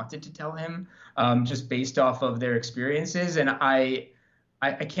she wanted to tell him, just based off of their experiences. And I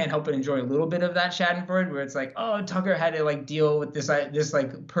can't help but enjoy a little bit of that Schadenfreude, where it's like, oh, Tucker had to like deal with this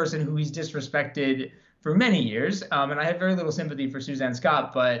like person who he's disrespected for many years. And I have very little sympathy for Suzanne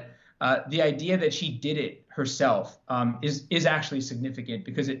Scott, but the idea that she did it herself is actually significant,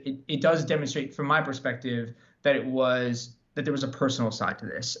 because it does demonstrate, from my perspective, that there was a personal side to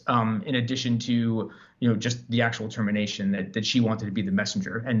this, in addition to just the actual termination, that she wanted to be the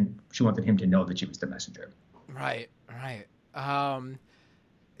messenger, and she wanted him to know that she was the messenger. Right.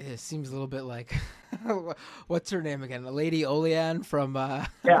 It seems a little bit like what's her name again? Lady Olean from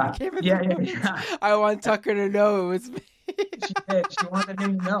Game of Thrones. I want Tucker to know it was me. She did. She wanted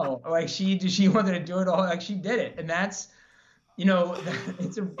him to know. Like she wanted to do it all. Like she did it, and that's,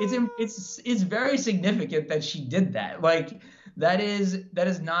 it's very significant that she did that. Like that is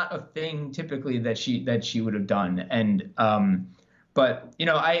not a thing typically that she would have done. And but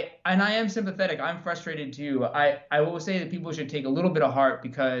I am sympathetic. I'm frustrated too. I will say that people should take a little bit of heart,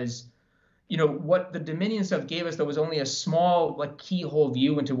 because what the Dominion stuff gave us, though, was only a small like keyhole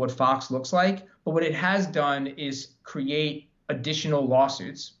view into what Fox looks like. But what it has done is create additional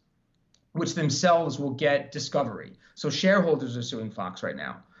lawsuits, which themselves will get discovery. So shareholders are suing Fox right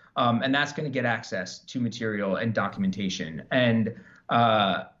now, and that's going to get access to material and documentation. And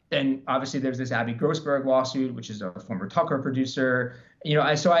obviously there's this Abby Grossberg lawsuit, which is a former Tucker producer.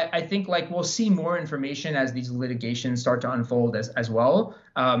 I think like we'll see more information as these litigations start to unfold as well,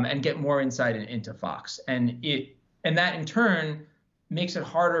 and get more insight into Fox. And that in turn makes it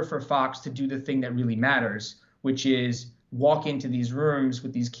harder for Fox to do the thing that really matters, which is walk into these rooms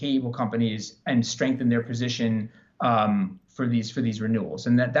with these cable companies and strengthen their position for these renewals.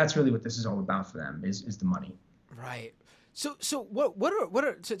 And that's really what this is all about for them, is the money. Right. So what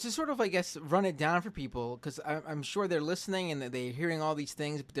are to sort of, I guess, run it down for people, because I'm sure they're listening and they're hearing all these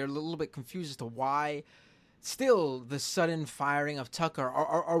things, but they're a little bit confused as to why still the sudden firing of Tucker.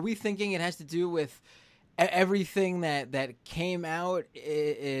 Are we thinking it has to do with everything that came out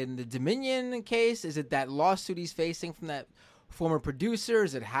in the Dominion case? Is it that lawsuit he's facing from that former producer?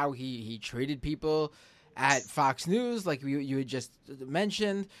 Is it how he treated people at Fox News, like you had just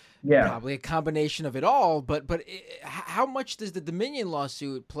mentioned? Yeah, probably a combination of it all. But how much does the Dominion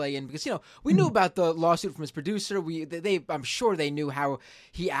lawsuit play in? Because we knew about the lawsuit from his producer. I'm sure they knew how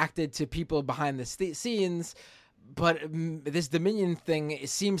he acted to people behind the scenes. But this Dominion thing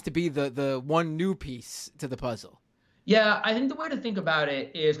seems to be the one new piece to the puzzle. Yeah, I think the way to think about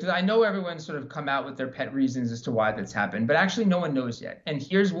it is, because I know everyone's sort of come out with their pet reasons as to why that's happened, but actually no one knows yet. And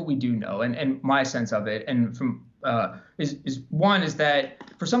here's what we do know, and my sense of it, and from is that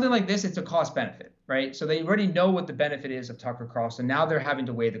for something like this, it's a cost benefit, right? So they already know what the benefit is of Tucker Carlson. Now they're having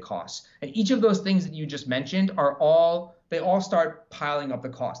to weigh the costs, and each of those things that you just mentioned they all start piling up the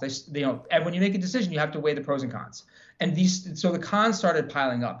cost. And when you make a decision, you have to weigh the pros and cons. And so the cons started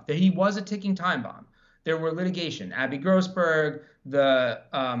piling up. That he was a ticking time bomb. There were litigation. Abby Grossberg,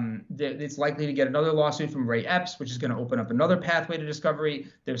 it's likely to get another lawsuit from Ray Epps, which is going to open up another pathway to discovery.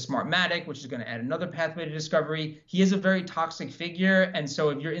 There's Smartmatic, which is going to add another pathway to discovery. He is a very toxic figure. And so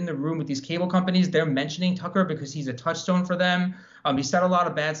if you're in the room with these cable companies, they're mentioning Tucker because he's a touchstone for them. He said a lot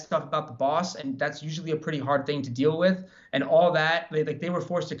of bad stuff about the boss, and that's usually a pretty hard thing to deal with. And all that, they were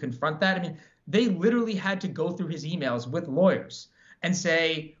forced to confront that. I mean, they literally had to go through his emails with lawyers and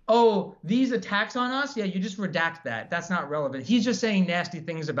say, oh, these attacks on us, yeah, you just redact that. That's not relevant. He's just saying nasty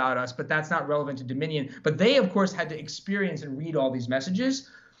things about us, but that's not relevant to Dominion. But they, of course, had to experience and read all these messages.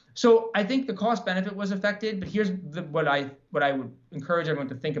 So I think the cost benefit was affected. But here's what I would encourage everyone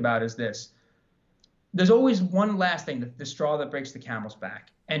to think about is this. There's always one last thing, the straw that breaks the camel's back.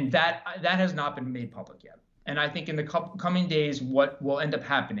 And that has not been made public yet. And I think in the coming days, what will end up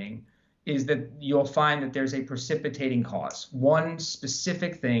happening is that you'll find that there's a precipitating cause. One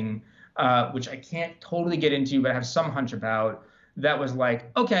specific thing which I can't totally get into, but I have some hunch about, that was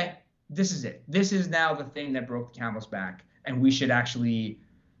like, okay, this is it. This is now the thing that broke the camel's back, and we should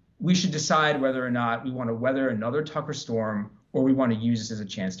decide whether or not we want to weather another Tucker storm or we want to use this as a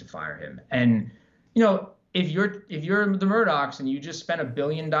chance to fire him. And if you're the Murdochs and you just spent $1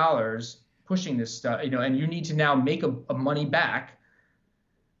 billion pushing this stuff, and you need to now make a money back,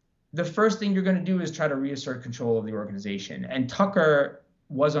 the first thing you're going to do is try to reassert control of the organization. And Tucker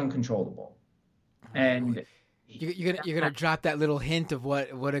was uncontrollable. And you're gonna drop that little hint of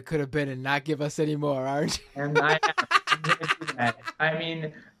what it could have been and not give us any more, aren't you? And I'm going to do that. I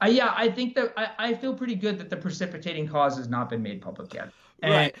mean, I think that I feel pretty good that the precipitating cause has not been made public yet.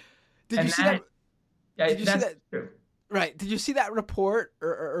 Right. Did you see that? Did you see that? True. Right. Did you see that report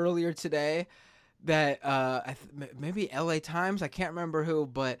earlier today that maybe LA Times, I can't remember who,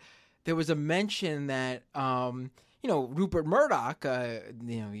 but there was a mention that Rupert Murdoch,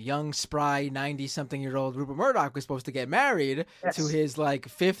 young, spry, 90-something-year-old Rupert Murdoch was supposed to get married to his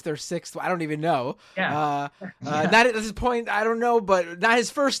fifth or sixth. I don't even know. Yeah. Not at this point, I don't know, but not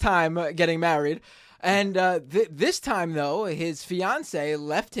his first time getting married. And this time, though, his fiance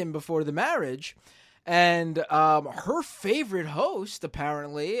left him before the marriage. And her favorite host,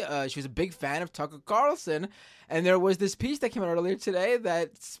 apparently, she was a big fan of Tucker Carlson. And there was this piece that came out earlier today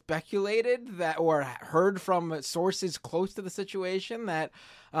that speculated that, or heard from sources close to the situation, that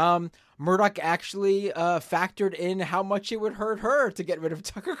Murdoch actually factored in how much it would hurt her to get rid of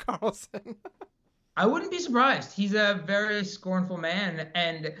Tucker Carlson. I wouldn't be surprised. He's a very scornful man,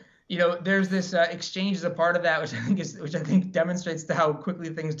 and there's this exchange as a part of that, which I think demonstrates how quickly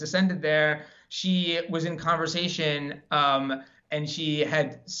things descended there. She was in conversation, and she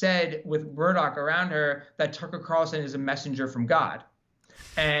had said with Murdoch around her that Tucker Carlson is a messenger from God.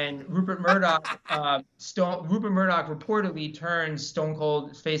 And Rupert Murdoch reportedly turns stone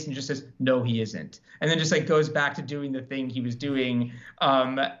cold face and just says, "No, he isn't," and then just goes back to doing the thing he was doing.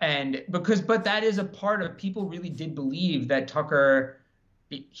 But that is a part of, people really did believe that Tucker,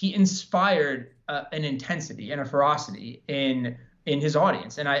 he inspired an intensity and a ferocity in his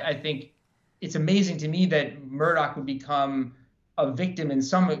audience. And I think it's amazing to me that Murdoch would become a victim in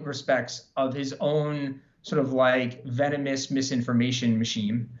some respects of his own sort of venomous misinformation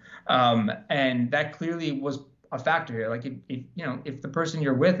machine. And that clearly was a factor here. If the person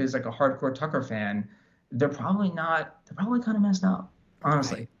you're with is a hardcore Tucker fan, they're probably kind of messed up,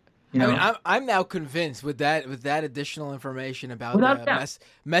 honestly. Right. I'm now convinced with that additional information about the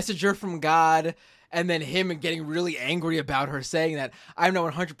messenger from God, and then him getting really angry about her saying that, I'm now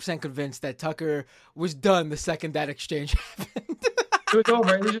 100% convinced that Tucker was done the second that exchange happened. It was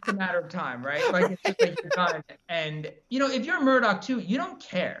over. It was just a matter of time, right? It's just you're done. And, if you're Murdoch too, you don't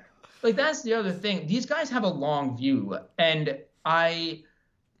care. That's the other thing. These guys have a long view. And there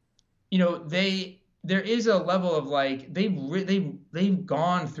is a level of they've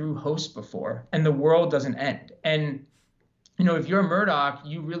gone through hosts before, and the world doesn't end. And if you're a Murdoch,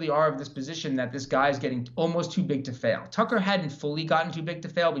 you really are of this position that this guy's getting almost too big to fail. Tucker hadn't fully gotten too big to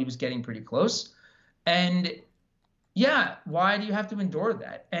fail, but he was getting pretty close. And yeah, why do you have to endure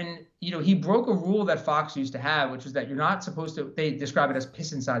that? And he broke a rule that Fox used to have, which was that you're not supposed to, they describe it as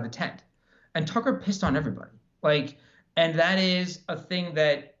piss inside the tent. And Tucker pissed on everybody. And that is a thing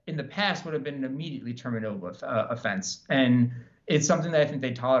that in the past would have been an immediately terminable offense. And it's something that I think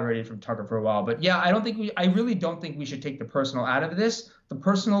they tolerated from Tucker for a while. But yeah, I really don't think we should take the personal out of this. The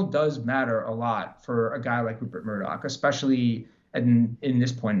personal does matter a lot for a guy like Rupert Murdoch, especially in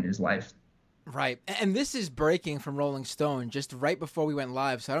this point in his life. Right. And this is breaking from Rolling Stone just right before we went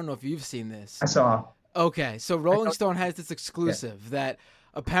live. So I don't know if you've seen this. I saw. Okay. So Rolling Stone has this exclusive that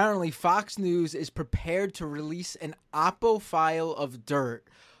apparently Fox News is prepared to release an Oppo file of dirt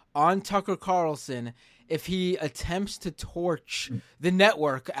on Tucker Carlson if he attempts to torch the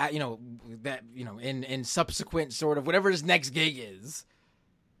network at, in subsequent sort of whatever his next gig is.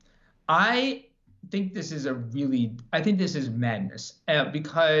 I think this is madness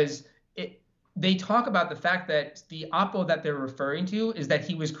because they talk about the fact that the Oppo that they're referring to is that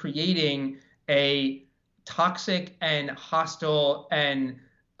he was creating a toxic and hostile and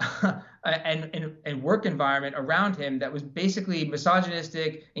work environment around him that was basically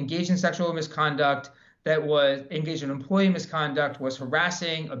misogynistic, engaged in sexual misconduct, that was engaged in employee misconduct, was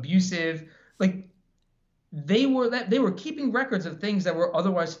harassing, abusive. They were keeping records of things that were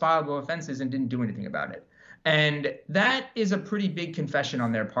otherwise fileable offenses and didn't do anything about it. And that is a pretty big confession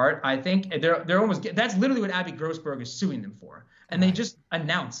on their part. I think that's literally what Abby Grossberg is suing them for. And they just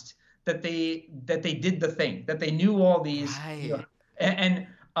announced that they did the thing, that they knew all these. Right.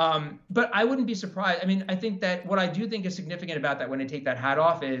 But I wouldn't be surprised. I mean, I think that what I do think is significant about that when I take that hat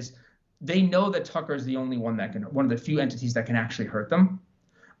off is they know that Tucker is the only one one of the few entities that can actually hurt them.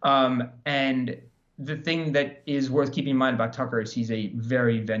 And the thing that is worth keeping in mind about Tucker is he's a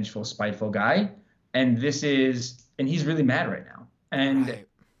very vengeful, spiteful guy. And he's really mad right now. And Right.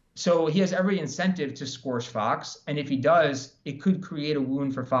 so he has every incentive to squash Fox. And if he does, it could create a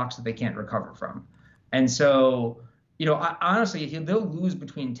wound for Fox that they can't recover from. And so, honestly, they'll lose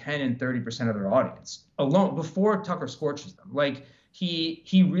between 10 and 30% of their audience alone before Tucker scorches them. Like he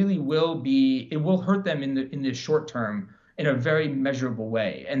really will it will hurt them in the short term in a very measurable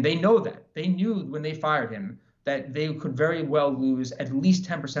way. And they know that. They knew when they fired him that they could very well lose at least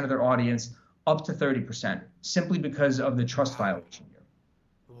 10% of their audience up to 30% simply because of the trust violation here.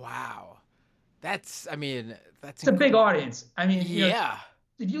 Wow. It's a big audience. I mean, yeah.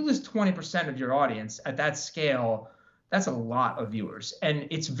 If you lose 20% of your audience at that scale, that's a lot of viewers. And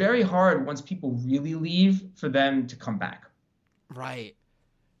it's very hard once people really leave for them to come back. Right.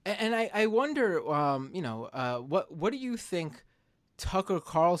 And I wonder, what do you think Tucker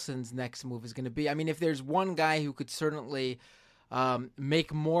Carlson's next move is going to be? I mean, if there's one guy who could certainly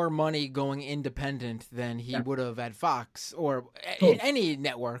make more money going independent than he would have at Fox or any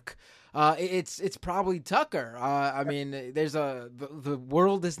network, it's probably Tucker. I mean, the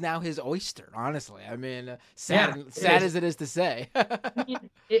world is now his oyster. Honestly, I mean, sad as it is to say.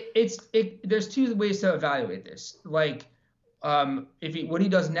 There's two ways to evaluate this. Like, what he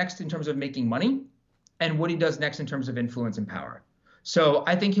does next in terms of making money, and what he does next in terms of influence and power. So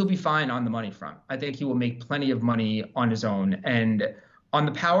I think he'll be fine on the money front. I think he will make plenty of money on his own. And on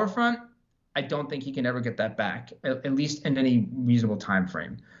the power front, I don't think he can ever get that back, at least in any reasonable time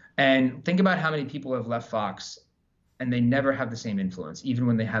frame. And think about how many people have left Fox and they never have the same influence, even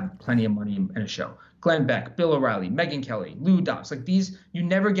when they have plenty of money in a show. Glenn Beck, Bill O'Reilly, Megyn Kelly, Lou Dobbs, like these, you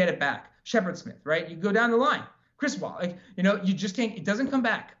never get it back. Shepard Smith, right? You go down the line. Chris Wall, you just can't, it doesn't come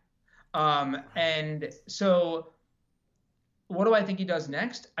back. And so what do I think he does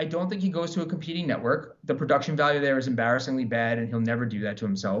next? I don't think he goes to a competing network. The production value there is embarrassingly bad, and he'll never do that to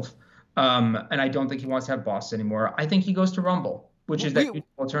himself. And I don't think he wants to have Boss anymore. I think he goes to Rumble, which is that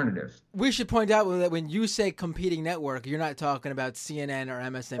alternative. We should point out that when you say competing network, you're not talking about CNN or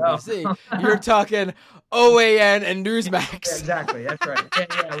MSNBC. No. You're talking OAN and Newsmax. Yeah, exactly. That's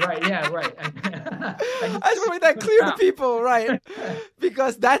right. Yeah, right. I just want to make that clear to people, right?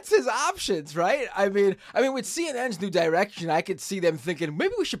 Because that's his options, right? I mean, with CNN's new direction, I could see them thinking,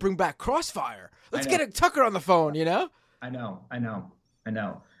 maybe we should bring back Crossfire. Let's get a Tucker on the phone, I know.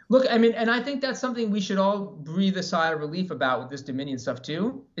 Look, I mean, and I think that's something we should all breathe a sigh of relief about with this Dominion stuff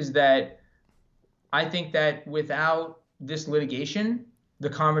too, is that I think that without this litigation, the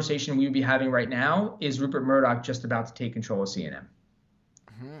conversation we would be having right now is Rupert Murdoch just about to take control of CNN.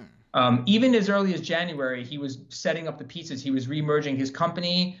 Mm-hmm. Even as early as January, he was setting up the pieces. He was remerging his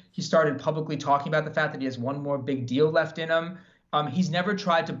company. He started publicly talking about the fact that he has one more big deal left in him. He's never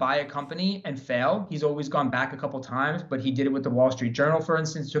tried to buy a company and fail. He's always gone back a couple times, but he did it with the Wall Street Journal, for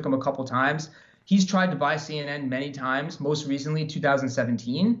instance. It took him a couple times. He's tried to buy CNN many times, most recently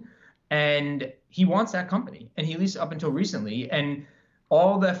 2017, and he wants that company, and he at least up until recently. And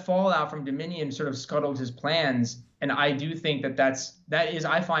all the fallout from Dominion sort of scuttled his plans. And I do think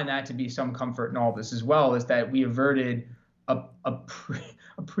I find that to be some comfort in all this as well, is that we averted a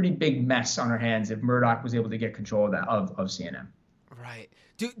pretty big mess on our hands if Murdoch was able to get control of CNN. Right.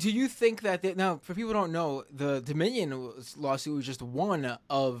 Do you think that now, for people who don't know, the Dominion lawsuit was just one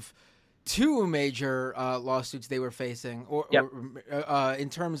of two major lawsuits they were facing, or in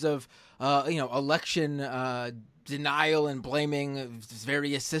terms of election denial and blaming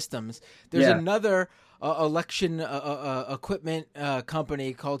various systems. There's another election equipment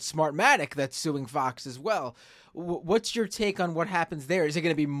company called Smartmatic that's suing Fox as well. What's your take on what happens there? Is it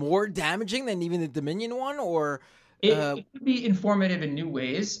going to be more damaging than even the Dominion one, or it could be informative in new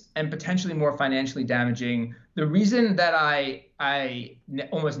ways and potentially more financially damaging? The reason that I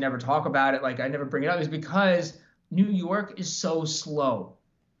almost never talk about it, like I never bring it up, is because New York is so slow.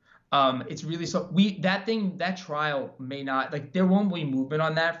 It's really slow. That trial may not, like, there won't be movement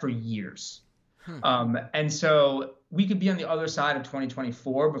on that for years. And so we could be on the other side of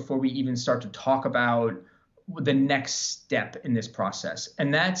 2024 before we even start to talk about the next step in this process.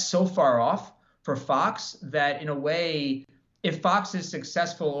 And that's so far off for Fox that, in a way, if Fox is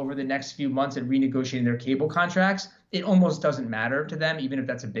successful over the next few months at renegotiating their cable contracts, it almost doesn't matter to them, even if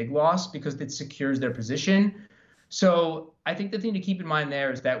that's a big loss, because it secures their position. So I think the thing to keep in mind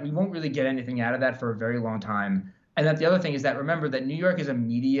there is that we won't really get anything out of that for a very long time. And that the other thing is that, remember that New York is a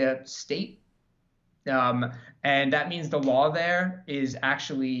media state. And that means the law there is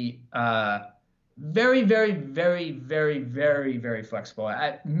actually Very, very, very, very, very, very flexible.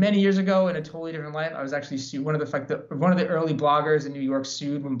 Many years ago, in a totally different life, I was actually sued. One of the early bloggers in New York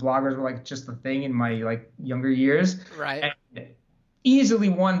sued when bloggers were like just the thing in my like younger years. Right. And easily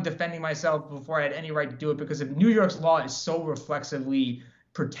won defending myself before I had any right to do it, because of New York's law is so reflexively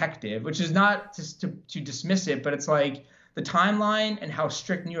protective, which is not to dismiss it, but it's like the timeline and how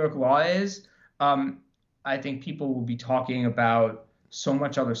strict New York law is. I think people will be talking about so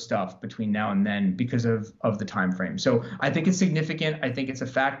much other stuff between now and then because of the time frame. So I think it's significant. I think it's a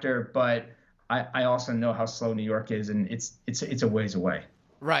factor, but I also know how slow New York is, and it's a ways away.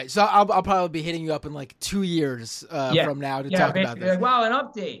 Right. So I'll probably be hitting you up in like 2 years from now to talk about this. Like, wow, an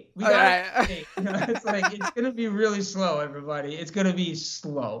update. We got an update. It's like, it's going to be really slow, everybody. It's going to be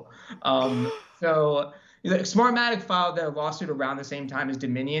slow. So Smartmatic filed their lawsuit around the same time as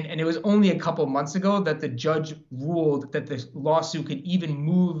Dominion, and it was only a couple months ago that the judge ruled that the lawsuit could even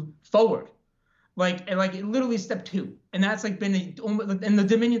move forward. Like literally step 2. And that's like and the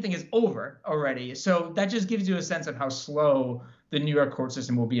Dominion thing is over already. So that just gives you a sense of how slow the New York court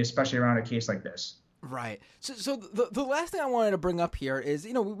system will be, especially around a case like this. Right. So the last thing I wanted to bring up here is,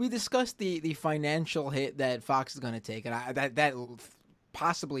 we discussed the financial hit that Fox is going to take, and that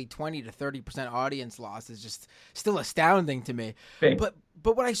possibly 20 to 30% audience loss is just still astounding to me. Big. But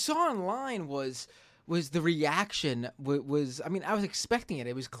what I saw online was the reaction was, I mean, I was expecting it.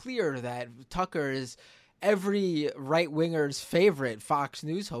 It was clear that Tucker is every right-winger's favorite Fox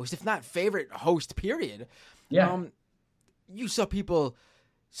News host, if not favorite host, period. Yeah. You saw people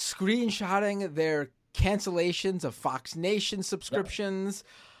screenshotting their cancellations of Fox Nation subscriptions.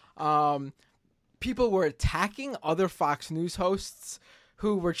 Yeah. People were attacking other Fox News hosts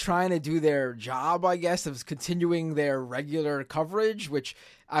who were trying to do their job, I guess, of continuing their regular coverage, which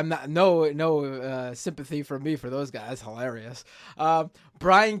I'm not, no sympathy from me for those guys. Hilarious.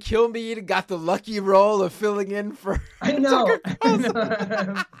 Brian Kilmeade got the lucky role of filling in for Tucker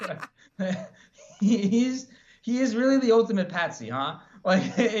Carlson. He is really the ultimate patsy, huh? Like,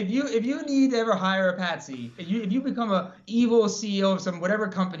 if you need to ever hire a patsy, if you become a evil CEO of some whatever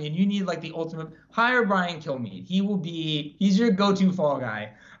company and you need like the ultimate, hire Brian Kilmeade. He's your go-to fall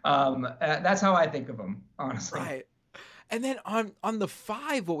guy. That's how I think of him, honestly. Right. And then on the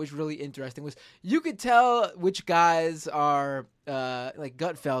 5, what was really interesting was you could tell which guys are like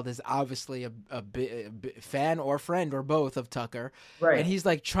Gutfeld is obviously a fan or friend or both of Tucker, right? And he's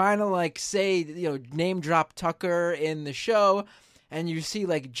like trying to like say name drop Tucker in the show. And you see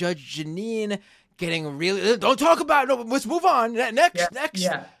like Judge Jeanine getting really, don't talk about it. No, let's move on. Next.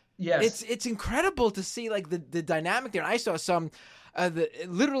 Yeah. Yes. It's incredible to see like the dynamic there. And I saw some,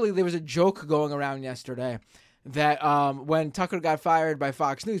 literally there was a joke going around yesterday that when Tucker got fired by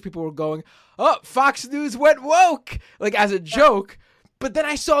Fox News, people were going, oh, Fox News went woke, like as a joke. But then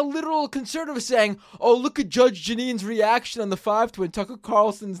I saw literal conservatives saying, oh, look at Judge Jeanine's reaction on the 5 when Tucker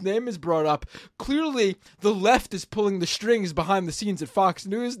Carlson's name is brought up. Clearly, the left is pulling the strings behind the scenes at Fox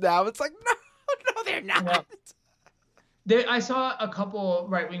News now. It's like, no, they're not. I saw a couple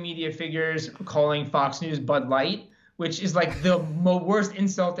right-wing media figures calling Fox News Bud Light, which is like the worst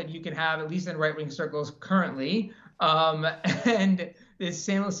insult that you can have, at least in right-wing circles currently. And it's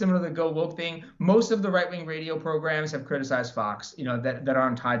similar to the Go Woke thing. Most of the right-wing radio programs have criticized Fox, that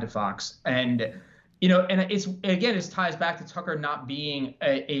aren't tied to Fox. And, and it ties back to Tucker not being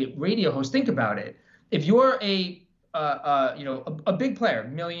a radio host. Think about it. If you're a big player,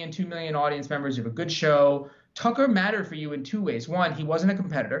 1 million, 2 million audience members, you have a good show, Tucker mattered for you in 2 ways. One, he wasn't a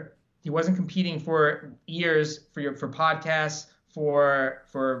competitor. He wasn't competing for ears for podcasts,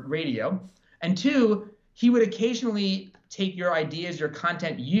 for radio. And 2, he would occasionally take your ideas, your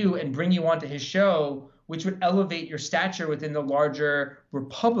content, and bring you onto his show, which would elevate your stature within the larger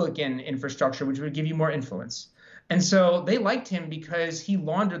Republican infrastructure, which would give you more influence. And so they liked him because he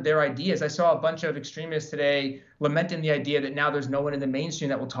laundered their ideas. I saw a bunch of extremists today lamenting the idea that now there's no one in the mainstream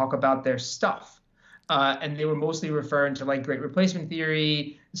that will talk about their stuff. And they were mostly referring to like Great Replacement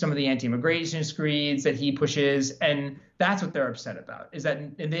Theory, some of the anti-immigration screeds that he pushes. And that's what they're upset about, is that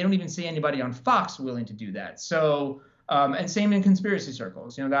and they don't even see anybody on Fox willing to do that. So and same in conspiracy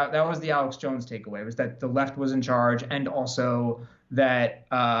circles. That was the Alex Jones takeaway, was that the left was in charge, and also that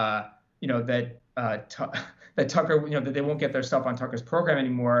that Tucker, that they won't get their stuff on Tucker's program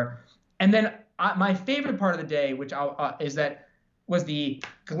anymore. And then my favorite part of the day, which was the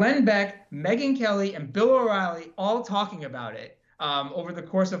Glenn Beck, Megyn Kelly, and Bill O'Reilly all talking about it over the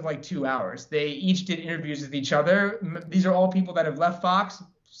course of like 2 hours. They each did interviews with each other. These are all people that have left Fox,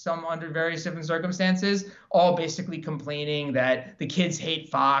 some under various different circumstances, all basically complaining that the kids hate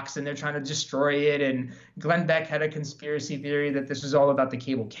Fox and they're trying to destroy it. And Glenn Beck had a conspiracy theory that this was all about the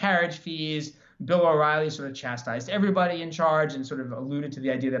cable carriage fees. Bill O'Reilly sort of chastised everybody in charge and sort of alluded to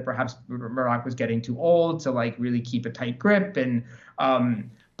the idea that perhaps Murdoch was getting too old to like really keep a tight grip. And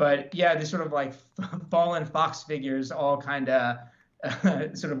but yeah, this sort of like fallen Fox figures all kind of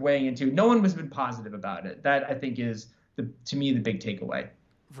sort of weighing into. No one has been positive about it. That I think is to me the big takeaway.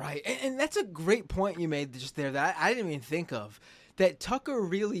 Right, and that's a great point you made just there that I didn't even think of. That Tucker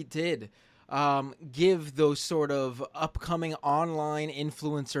really did give those sort of upcoming online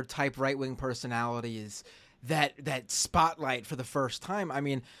influencer type right-wing personalities that spotlight for the first time. I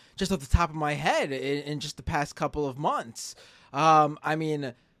mean, just off the top of my head, in just the past couple of months, I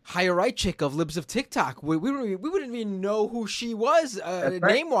mean, Higher Right chick of Libs of TikTok, we wouldn't even know who she was right.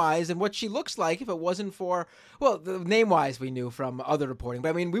 Name-wise and what she looks like if it wasn't for, well, the name-wise we knew from other reporting, but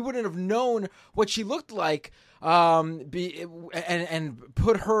I mean, we wouldn't have known what she looked like and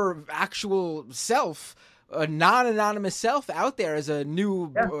put her actual self, a non-anonymous self, out there as a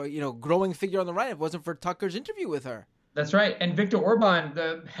new, growing figure on the right if it wasn't for Tucker's interview with her. That's right. And Viktor Orban,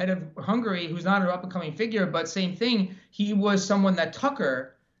 the head of Hungary, who's not an up-and-coming figure, but same thing, he was someone that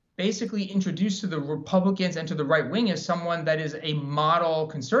Tucker basically introduced to the Republicans and to the right wing as someone that is a model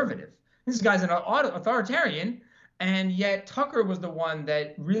conservative. This guy's an authoritarian, and yet Tucker was the one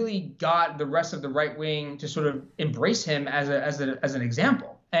that really got the rest of the right wing to sort of embrace him as an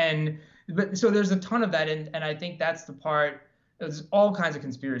example. But so there's a ton of that, and I think that's the part. There's all kinds of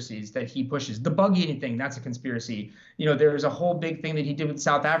conspiracies that he pushes. The bug eating thing, that's a conspiracy. There's a whole big thing that he did with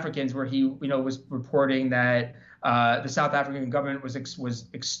South Africans where he, was reporting that the South African government was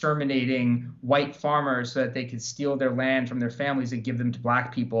exterminating white farmers so that they could steal their land from their families and give them to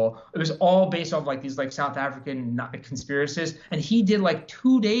black people. It was all based off like these like South African conspiracies. And he did like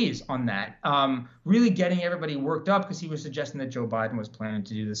 2 days on that, really getting everybody worked up because he was suggesting that Joe Biden was planning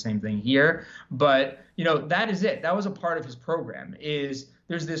to do the same thing here. But, that is it. That was a part of his program. There's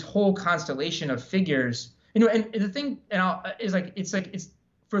this whole constellation of figures, and the thing it's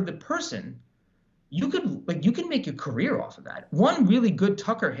for the person. You can make a career off of that. One really good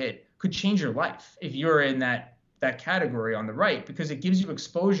Tucker hit could change your life if you're in that category on the right, because it gives you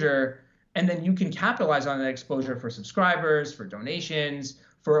exposure, and then you can capitalize on that exposure for subscribers, for donations,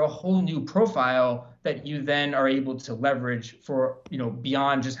 for a whole new profile that you then are able to leverage for,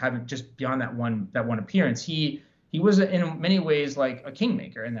 beyond beyond that one appearance. He was in many ways like a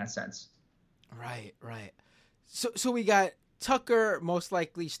kingmaker in that sense. Right. So we got Tucker most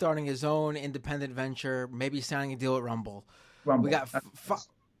likely starting his own independent venture, maybe signing a deal with Rumble. We got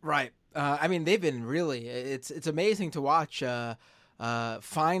right. I mean, they've been really. It's amazing to watch.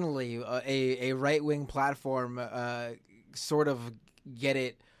 Finally, a right wing platform sort of get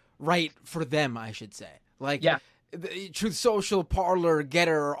it right for them, I should say. Truth Social, Parler,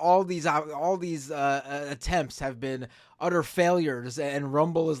 Getter, all these attempts have been utter failures, and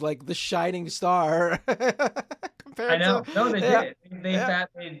Rumble is like the shining star. I know. No, they did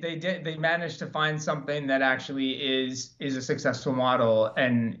it. They managed to find something that actually is a successful model,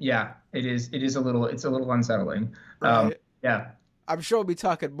 and it's a little unsettling. Right. I'm sure we'll be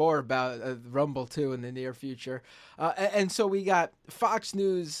talking more about Rumble too in the near future. And so we got Fox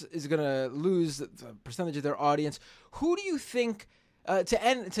News is going to lose a percentage of their audience. Who do you think to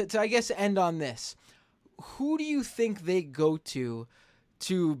end on this? Who do you think they go to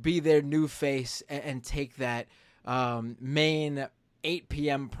be their new face and take that main 8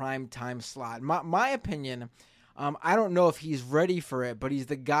 p.m. prime time slot? My opinion, I don't know if he's ready for it, but he's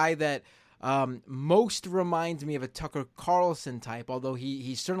the guy that most reminds me of a Tucker Carlson type, although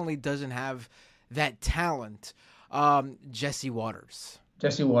he certainly doesn't have that talent. Jesse Waters.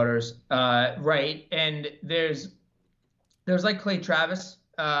 Right. And there's like Clay Travis.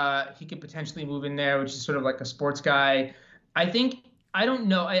 He could potentially move in there, which is sort of like a sports guy. I think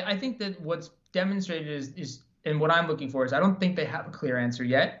that what's demonstrated is and what I'm looking for is I don't think they have a clear answer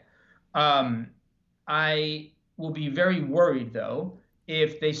yet. I will be very worried, though,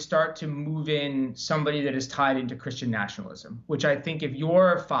 if they start to move in somebody that is tied into Christian nationalism, which I think if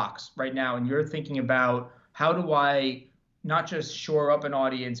you're Fox right now and you're thinking about how do I not just shore up an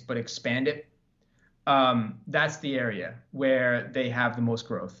audience, but expand it, that's the area where they have the most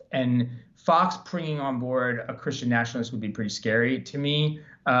growth. And Fox bringing on board a Christian nationalist would be pretty scary to me.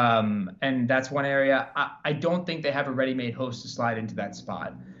 And that's one area. I don't think they have a ready-made host to slide into that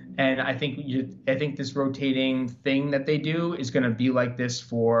spot. And I think this rotating thing that they do is going to be like this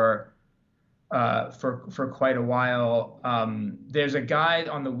for quite a while. There's a guy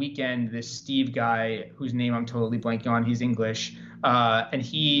on the weekend, this Steve guy, whose name I'm totally blanking on. He's English. And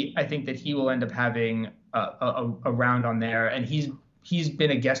I think that he will end up having a round on there. And he's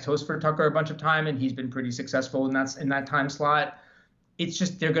been a guest host for Tucker a bunch of time, and he's been pretty successful in that time slot. It's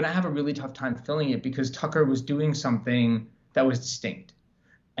just they're going to have a really tough time filling it because Tucker was doing something that was distinct,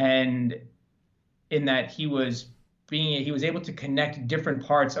 and in that he was able to connect different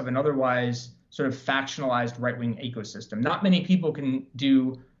parts of an otherwise sort of factionalized right-wing ecosystem. Not many people can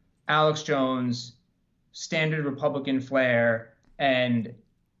do Alex Jones, standard Republican flair, and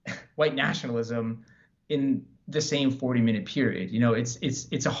white nationalism in the same 40-minute period. You know,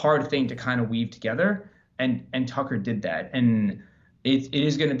 it's a hard thing to kind of weave together, and Tucker did that. And it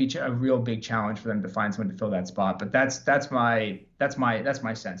is going to be a real big challenge for them to find someone to fill that spot. But that's my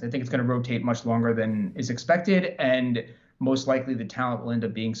sense. I think it's going to rotate much longer than is expected, and most likely the talent will end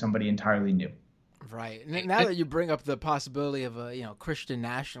up being somebody entirely new. Right. Now that you bring up the possibility of a Christian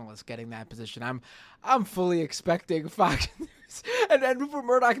nationalist getting that position, I'm fully expecting Fox News and Rupert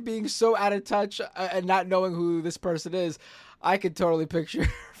Murdoch being so out of touch and not knowing who this person is. I could totally picture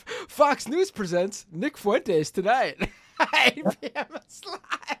Fox News presents Nick Fuentes tonight. 8 p.m.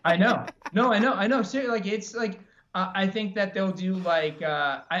 I know. No, I know. Seriously, like it's like I think that they'll do like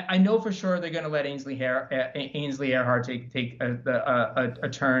I know for sure they're going to let Ainsley Earhardt take a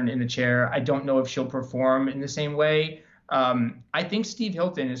turn in the chair. I don't know if she'll perform in the same way. I think Steve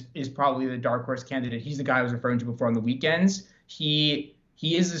Hilton is probably the dark horse candidate. He's the guy I was referring to before on the weekends. He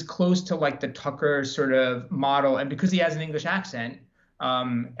is as close to like the Tucker sort of model, and because he has an English accent,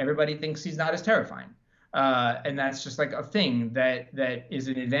 everybody thinks he's not as terrifying. And that's just like a thing that is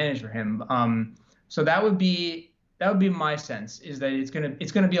an advantage for him. So that would be my sense, is that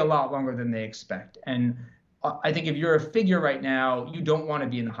it's gonna be a lot longer than they expect. And I think if you're a figure right now, you don't want to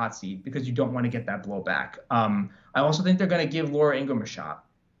be in the hot seat because you don't want to get that blowback. I also think they're going to give Laura Ingraham a shot.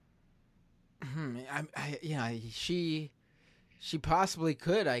 She possibly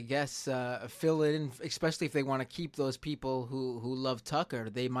could, I guess, fill it in, especially if they want to keep those people who love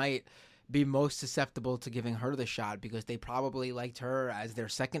Tucker. They might be most susceptible to giving her the shot because they probably liked her as their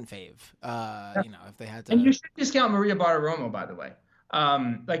second fave. If they had to. And you should discount Maria Bartiromo, by the way.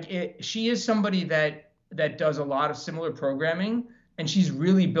 She is somebody that does a lot of similar programming, and she's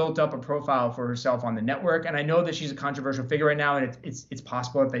really built up a profile for herself on the network. And I know that she's a controversial figure right now, and it's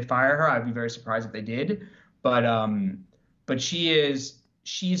possible that they fire her. I'd be very surprised if they did. But she's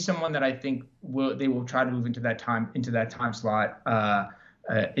someone that I think they will try to move into that time slot.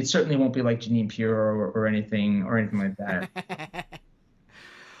 It certainly won't be like Jeanine Pure or anything like that.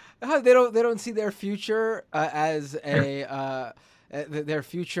 They don't see their future as their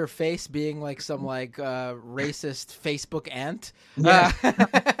future face being like some racist Facebook aunt. Yeah,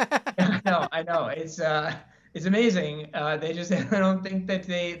 I know. It's amazing. I don't think that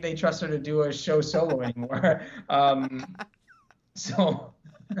they trust her to do a show solo anymore. So.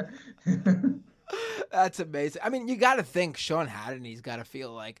 That's amazing. I mean, you got to think Sean Hannity's got to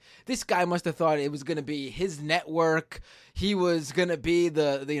feel like this guy must have thought it was going to be his network. He was going to be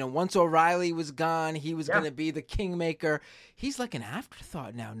once O'Reilly was gone, he was going to be the kingmaker. He's like an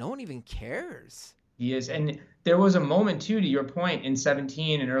afterthought now. No one even cares. He is. And there was a moment, too, to your point, in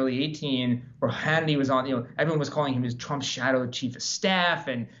 17 and early 18 where Hannity was on, everyone was calling him his Trump shadow chief of staff,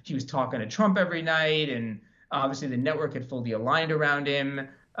 and he was talking to Trump every night. And obviously the network had fully aligned around him.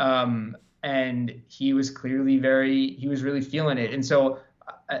 And he was clearly he was really feeling it. And so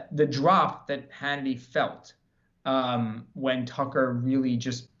the drop that Hannity felt when Tucker really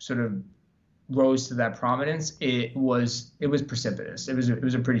just sort of rose to that prominence, it was precipitous. It was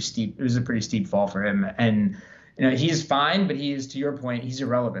a pretty steep fall for him. And he's fine, but he is, to your point, he's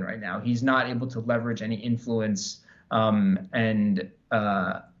irrelevant right now. He's not able to leverage any influence, and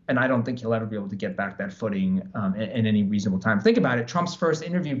I don't think he'll ever be able to get back that footing in any reasonable time. Think about it. Trump's first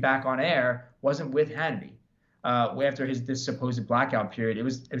interview back on air wasn't with Hannity. After this supposed blackout period, it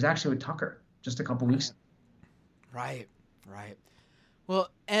was actually with Tucker just a couple weeks ago. Right. Well,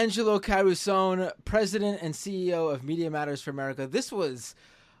 Angelo Carusone, President and CEO of Media Matters for America, this was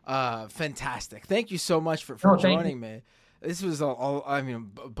fantastic. Thank you so much for joining me. This was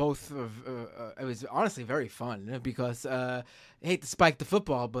both of it was honestly very fun because I hate to spike the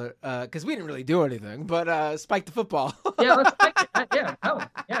football, but because we didn't really do anything, but spike the football. Yeah, let's spike it. Yeah,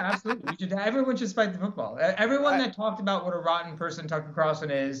 absolutely. Everyone should spike the football. Everyone that talked about what a rotten person Tucker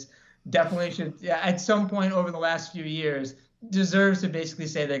Carlson is definitely should, at some point over the last few years, deserves to basically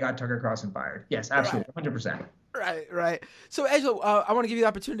say they got Tucker Carlson fired. Yes, absolutely, 100%. Right. So, Angelo, I want to give you the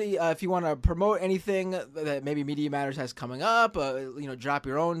opportunity if you want to promote anything that maybe Media Matters has coming up. Drop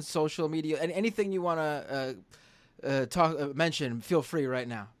your own social media and anything you want to mention, feel free right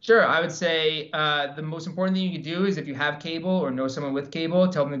now. Sure. I would say the most important thing you could do is if you have cable or know someone with cable,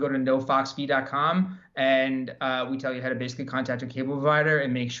 tell them to go to nofoxfee.com, and we tell you how to basically contact your cable provider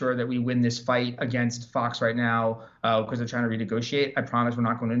and make sure that we win this fight against Fox right now because they're trying to renegotiate. I promise we're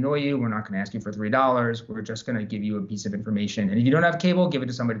not going to annoy you. We're not going to ask you for $3. We're just going to give you a piece of information. And if you don't have cable, give it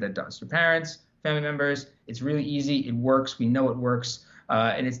to somebody that does. Your parents, family members. It's really easy. It works. We know it works.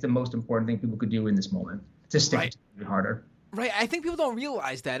 And it's the most important thing people could do in this moment. Just stick it harder. Right. I think people don't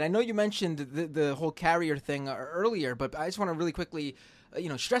realize that. I know you mentioned the whole carrier thing earlier, but I just want to really quickly,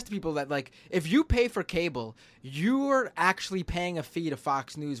 stress to people that, like, if you pay for cable, you're actually paying a fee to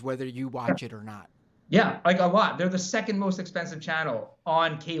Fox News whether you watch it or not. Yeah, like a lot. They're the second most expensive channel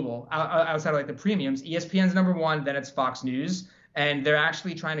on cable outside of like the premiums. ESPN's number one, then it's Fox News. And they're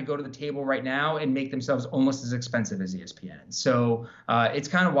actually trying to go to the table right now and make themselves almost as expensive as ESPN. So it's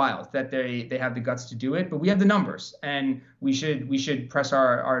kind of wild that they have the guts to do it, but we have the numbers, and we should press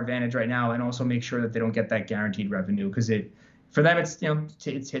our advantage right now and also make sure that they don't get that guaranteed revenue, because for them it's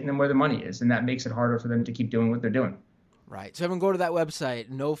hitting them where the money is, and that makes it harder for them to keep doing what they're doing. Right. So everyone go to that website,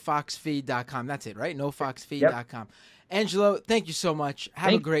 nofoxfeed.com. That's it, right? Nofoxfeed.com. Yep. Angelo, thank you so much.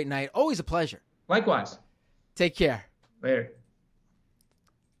 Have a great night. Always a pleasure. Likewise. Take care. Later.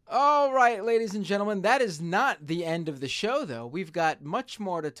 All right, ladies and gentlemen, that is not the end of the show, though. We've got much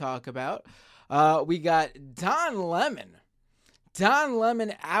more to talk about. We got Don Lemon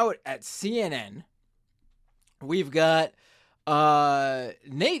out at CNN. We've got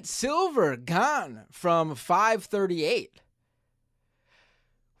Nate Silver gone from 538.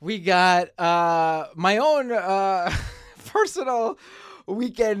 We got my own personal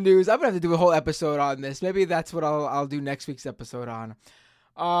weekend news. I'm gonna have to do a whole episode on this. Maybe that's what I'll do next week's episode on.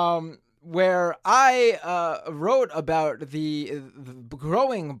 Where I wrote about the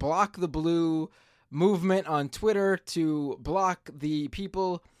growing Block the Blue movement on Twitter to block the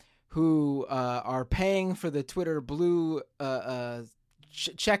people who are paying for the Twitter Blue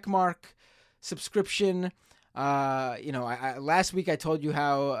checkmark subscription. Last week I told you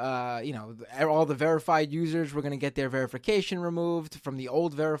how all the verified users were going to get their verification removed from the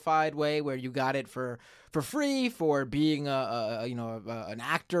old verified way, where you got it for free for being an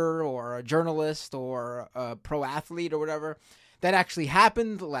actor or a journalist or a pro athlete or whatever. That actually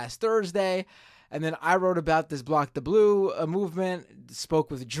happened last Thursday. And then I wrote about this Block the Blue movement, spoke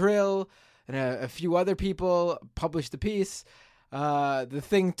with Drill and a few other people, published the piece. The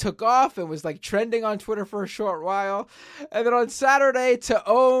thing took off and was like trending on Twitter for a short while. And then on Saturday, to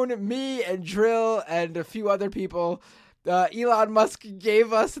own me and Drill and a few other people, Elon Musk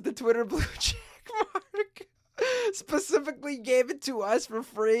gave us the Twitter Blue check mark. Specifically gave it to us for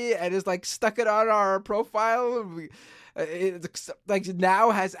free and is like stuck it on our profile. It's like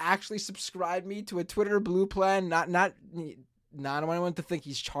now has actually subscribed me to a Twitter Blue plan. Not I don't want to think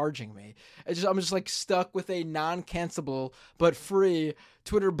he's charging me. I'm just like stuck with a non-cancelable but free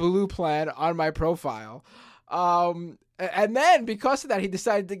Twitter Blue plan on my profile. And then because of that, he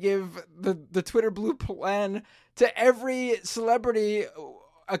decided to give the Twitter Blue plan to every celebrity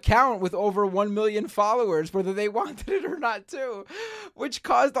account with over 1 million followers, whether they wanted it or not too, which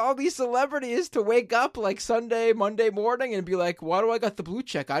caused all these celebrities to wake up like Monday morning and be like, why do I got the blue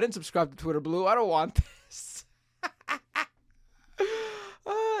check? I didn't subscribe to Twitter Blue. I don't want this.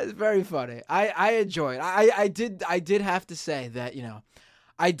 It's very funny. I enjoy it. I did have to say that,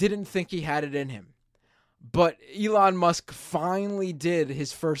 I didn't think he had it in him, but Elon Musk finally did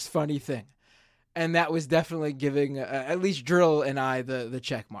his first funny thing. And that was definitely giving at least Drill and I the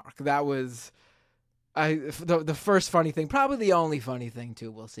check mark. That was the first funny thing, probably the only funny thing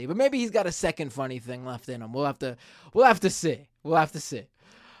too. We'll see, but maybe he's got a second funny thing left in him. We'll have to see.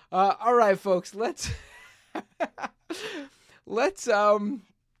 All right, folks, let's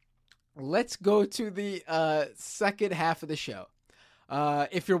go to the second half of the show.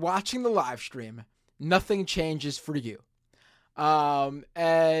 If you're watching the live stream, nothing changes for you.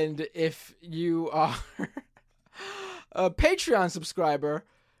 And if you are a Patreon subscriber,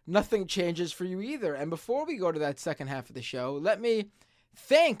 nothing changes for you either. And before we go to that second half of the show, let me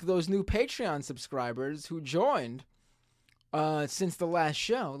thank those new Patreon subscribers who joined since the last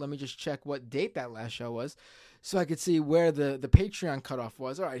show. Let me just check what date that last show was so I could see where the Patreon cutoff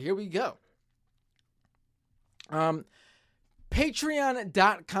was. All right, here we go.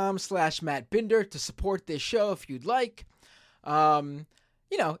 Patreon.com/Matt Binder to support this show if you'd like.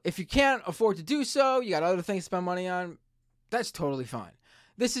 If you can't afford to do so, you got other things to spend money on, that's totally fine.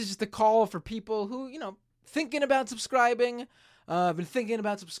 This is just a call for people who, thinking about subscribing, I've been thinking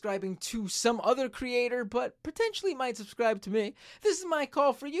about subscribing to some other creator, but potentially might subscribe to me. This is my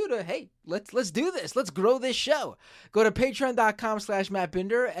call for you to, hey, let's do this. Let's grow this show. Go to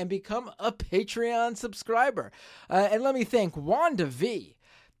patreon.com/MattBinder and become a Patreon subscriber. And let me thank Wanda V,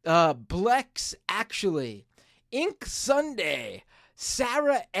 Blex Actually, Ink Sunday,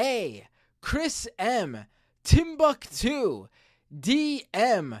 Sarah A, Chris M, Timbuk2,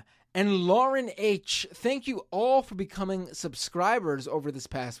 DM, and Lauren H. Thank you all for becoming subscribers over this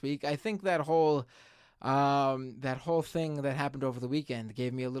past week. I think that whole thing that happened over the weekend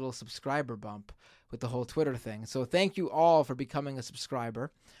gave me a little subscriber bump with the whole Twitter thing. So thank you all for becoming a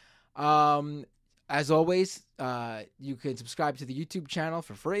subscriber. As always, you can subscribe to the YouTube channel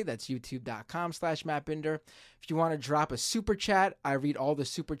for free. That's youtube.com/MattBinder. If you want to drop a super chat, I read all the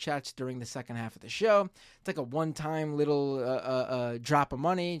super chats during the second half of the show. It's like a one-time little drop of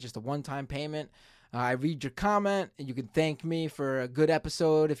money, just a one-time payment. I read your comment, and you can thank me for a good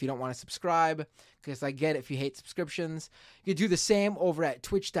episode if you don't want to subscribe, because I get it if you hate subscriptions. You can do the same over at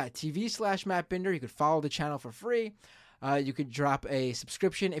twitch.tv/MattBinder. You could follow the channel for free. You could drop a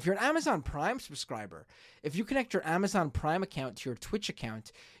subscription. If you're an Amazon Prime subscriber, if you connect your Amazon Prime account to your Twitch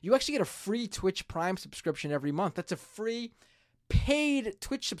account, you actually get a free Twitch Prime subscription every month. That's a free paid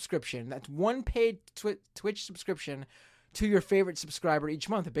Twitch subscription. That's one paid Twitch subscription to your favorite subscriber each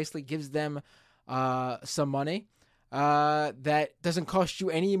month. It basically gives them some money that doesn't cost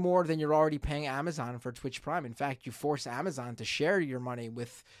you any more than you're already paying Amazon for Twitch Prime. In fact, you force Amazon to share your money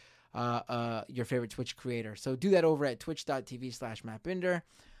with your favorite Twitch creator. So do that over at twitch.tv/MattBinder.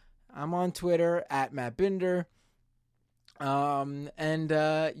 I'm on Twitter at MattBinder.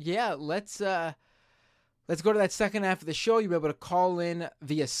 Yeah, let's go to that second half of the show. You'll be able to call in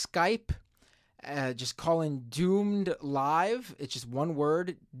via Skype. Just call in Doomed Live. It's just one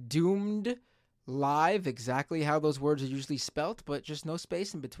word, Doomed Live, exactly how those words are usually spelt, but just no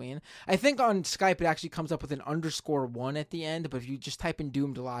space in between. I think on Skype it actually comes up with an _1 at the end, but if you just type in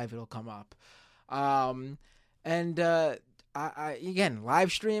Doomed Live, it'll come up. Again,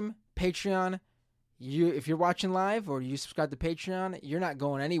 live stream, Patreon. If you're watching live or you subscribe to Patreon, you're not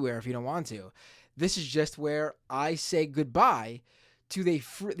going anywhere if you don't want to. This is just where I say goodbye to the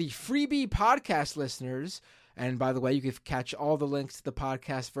freebie podcast listeners. And by the way, you can catch all the links to the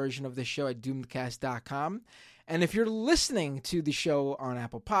podcast version of the show at doomedcast.com. And if you're listening to the show on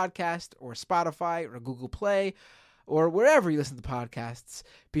Apple Podcast or Spotify or Google Play or wherever you listen to podcasts,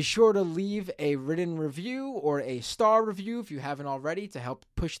 be sure to leave a written review or a star review if you haven't already to help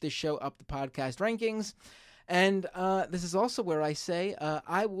push this show up the podcast rankings. And this is also where I say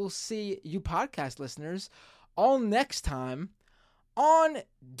I will see you podcast listeners all next time on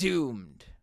Doomed.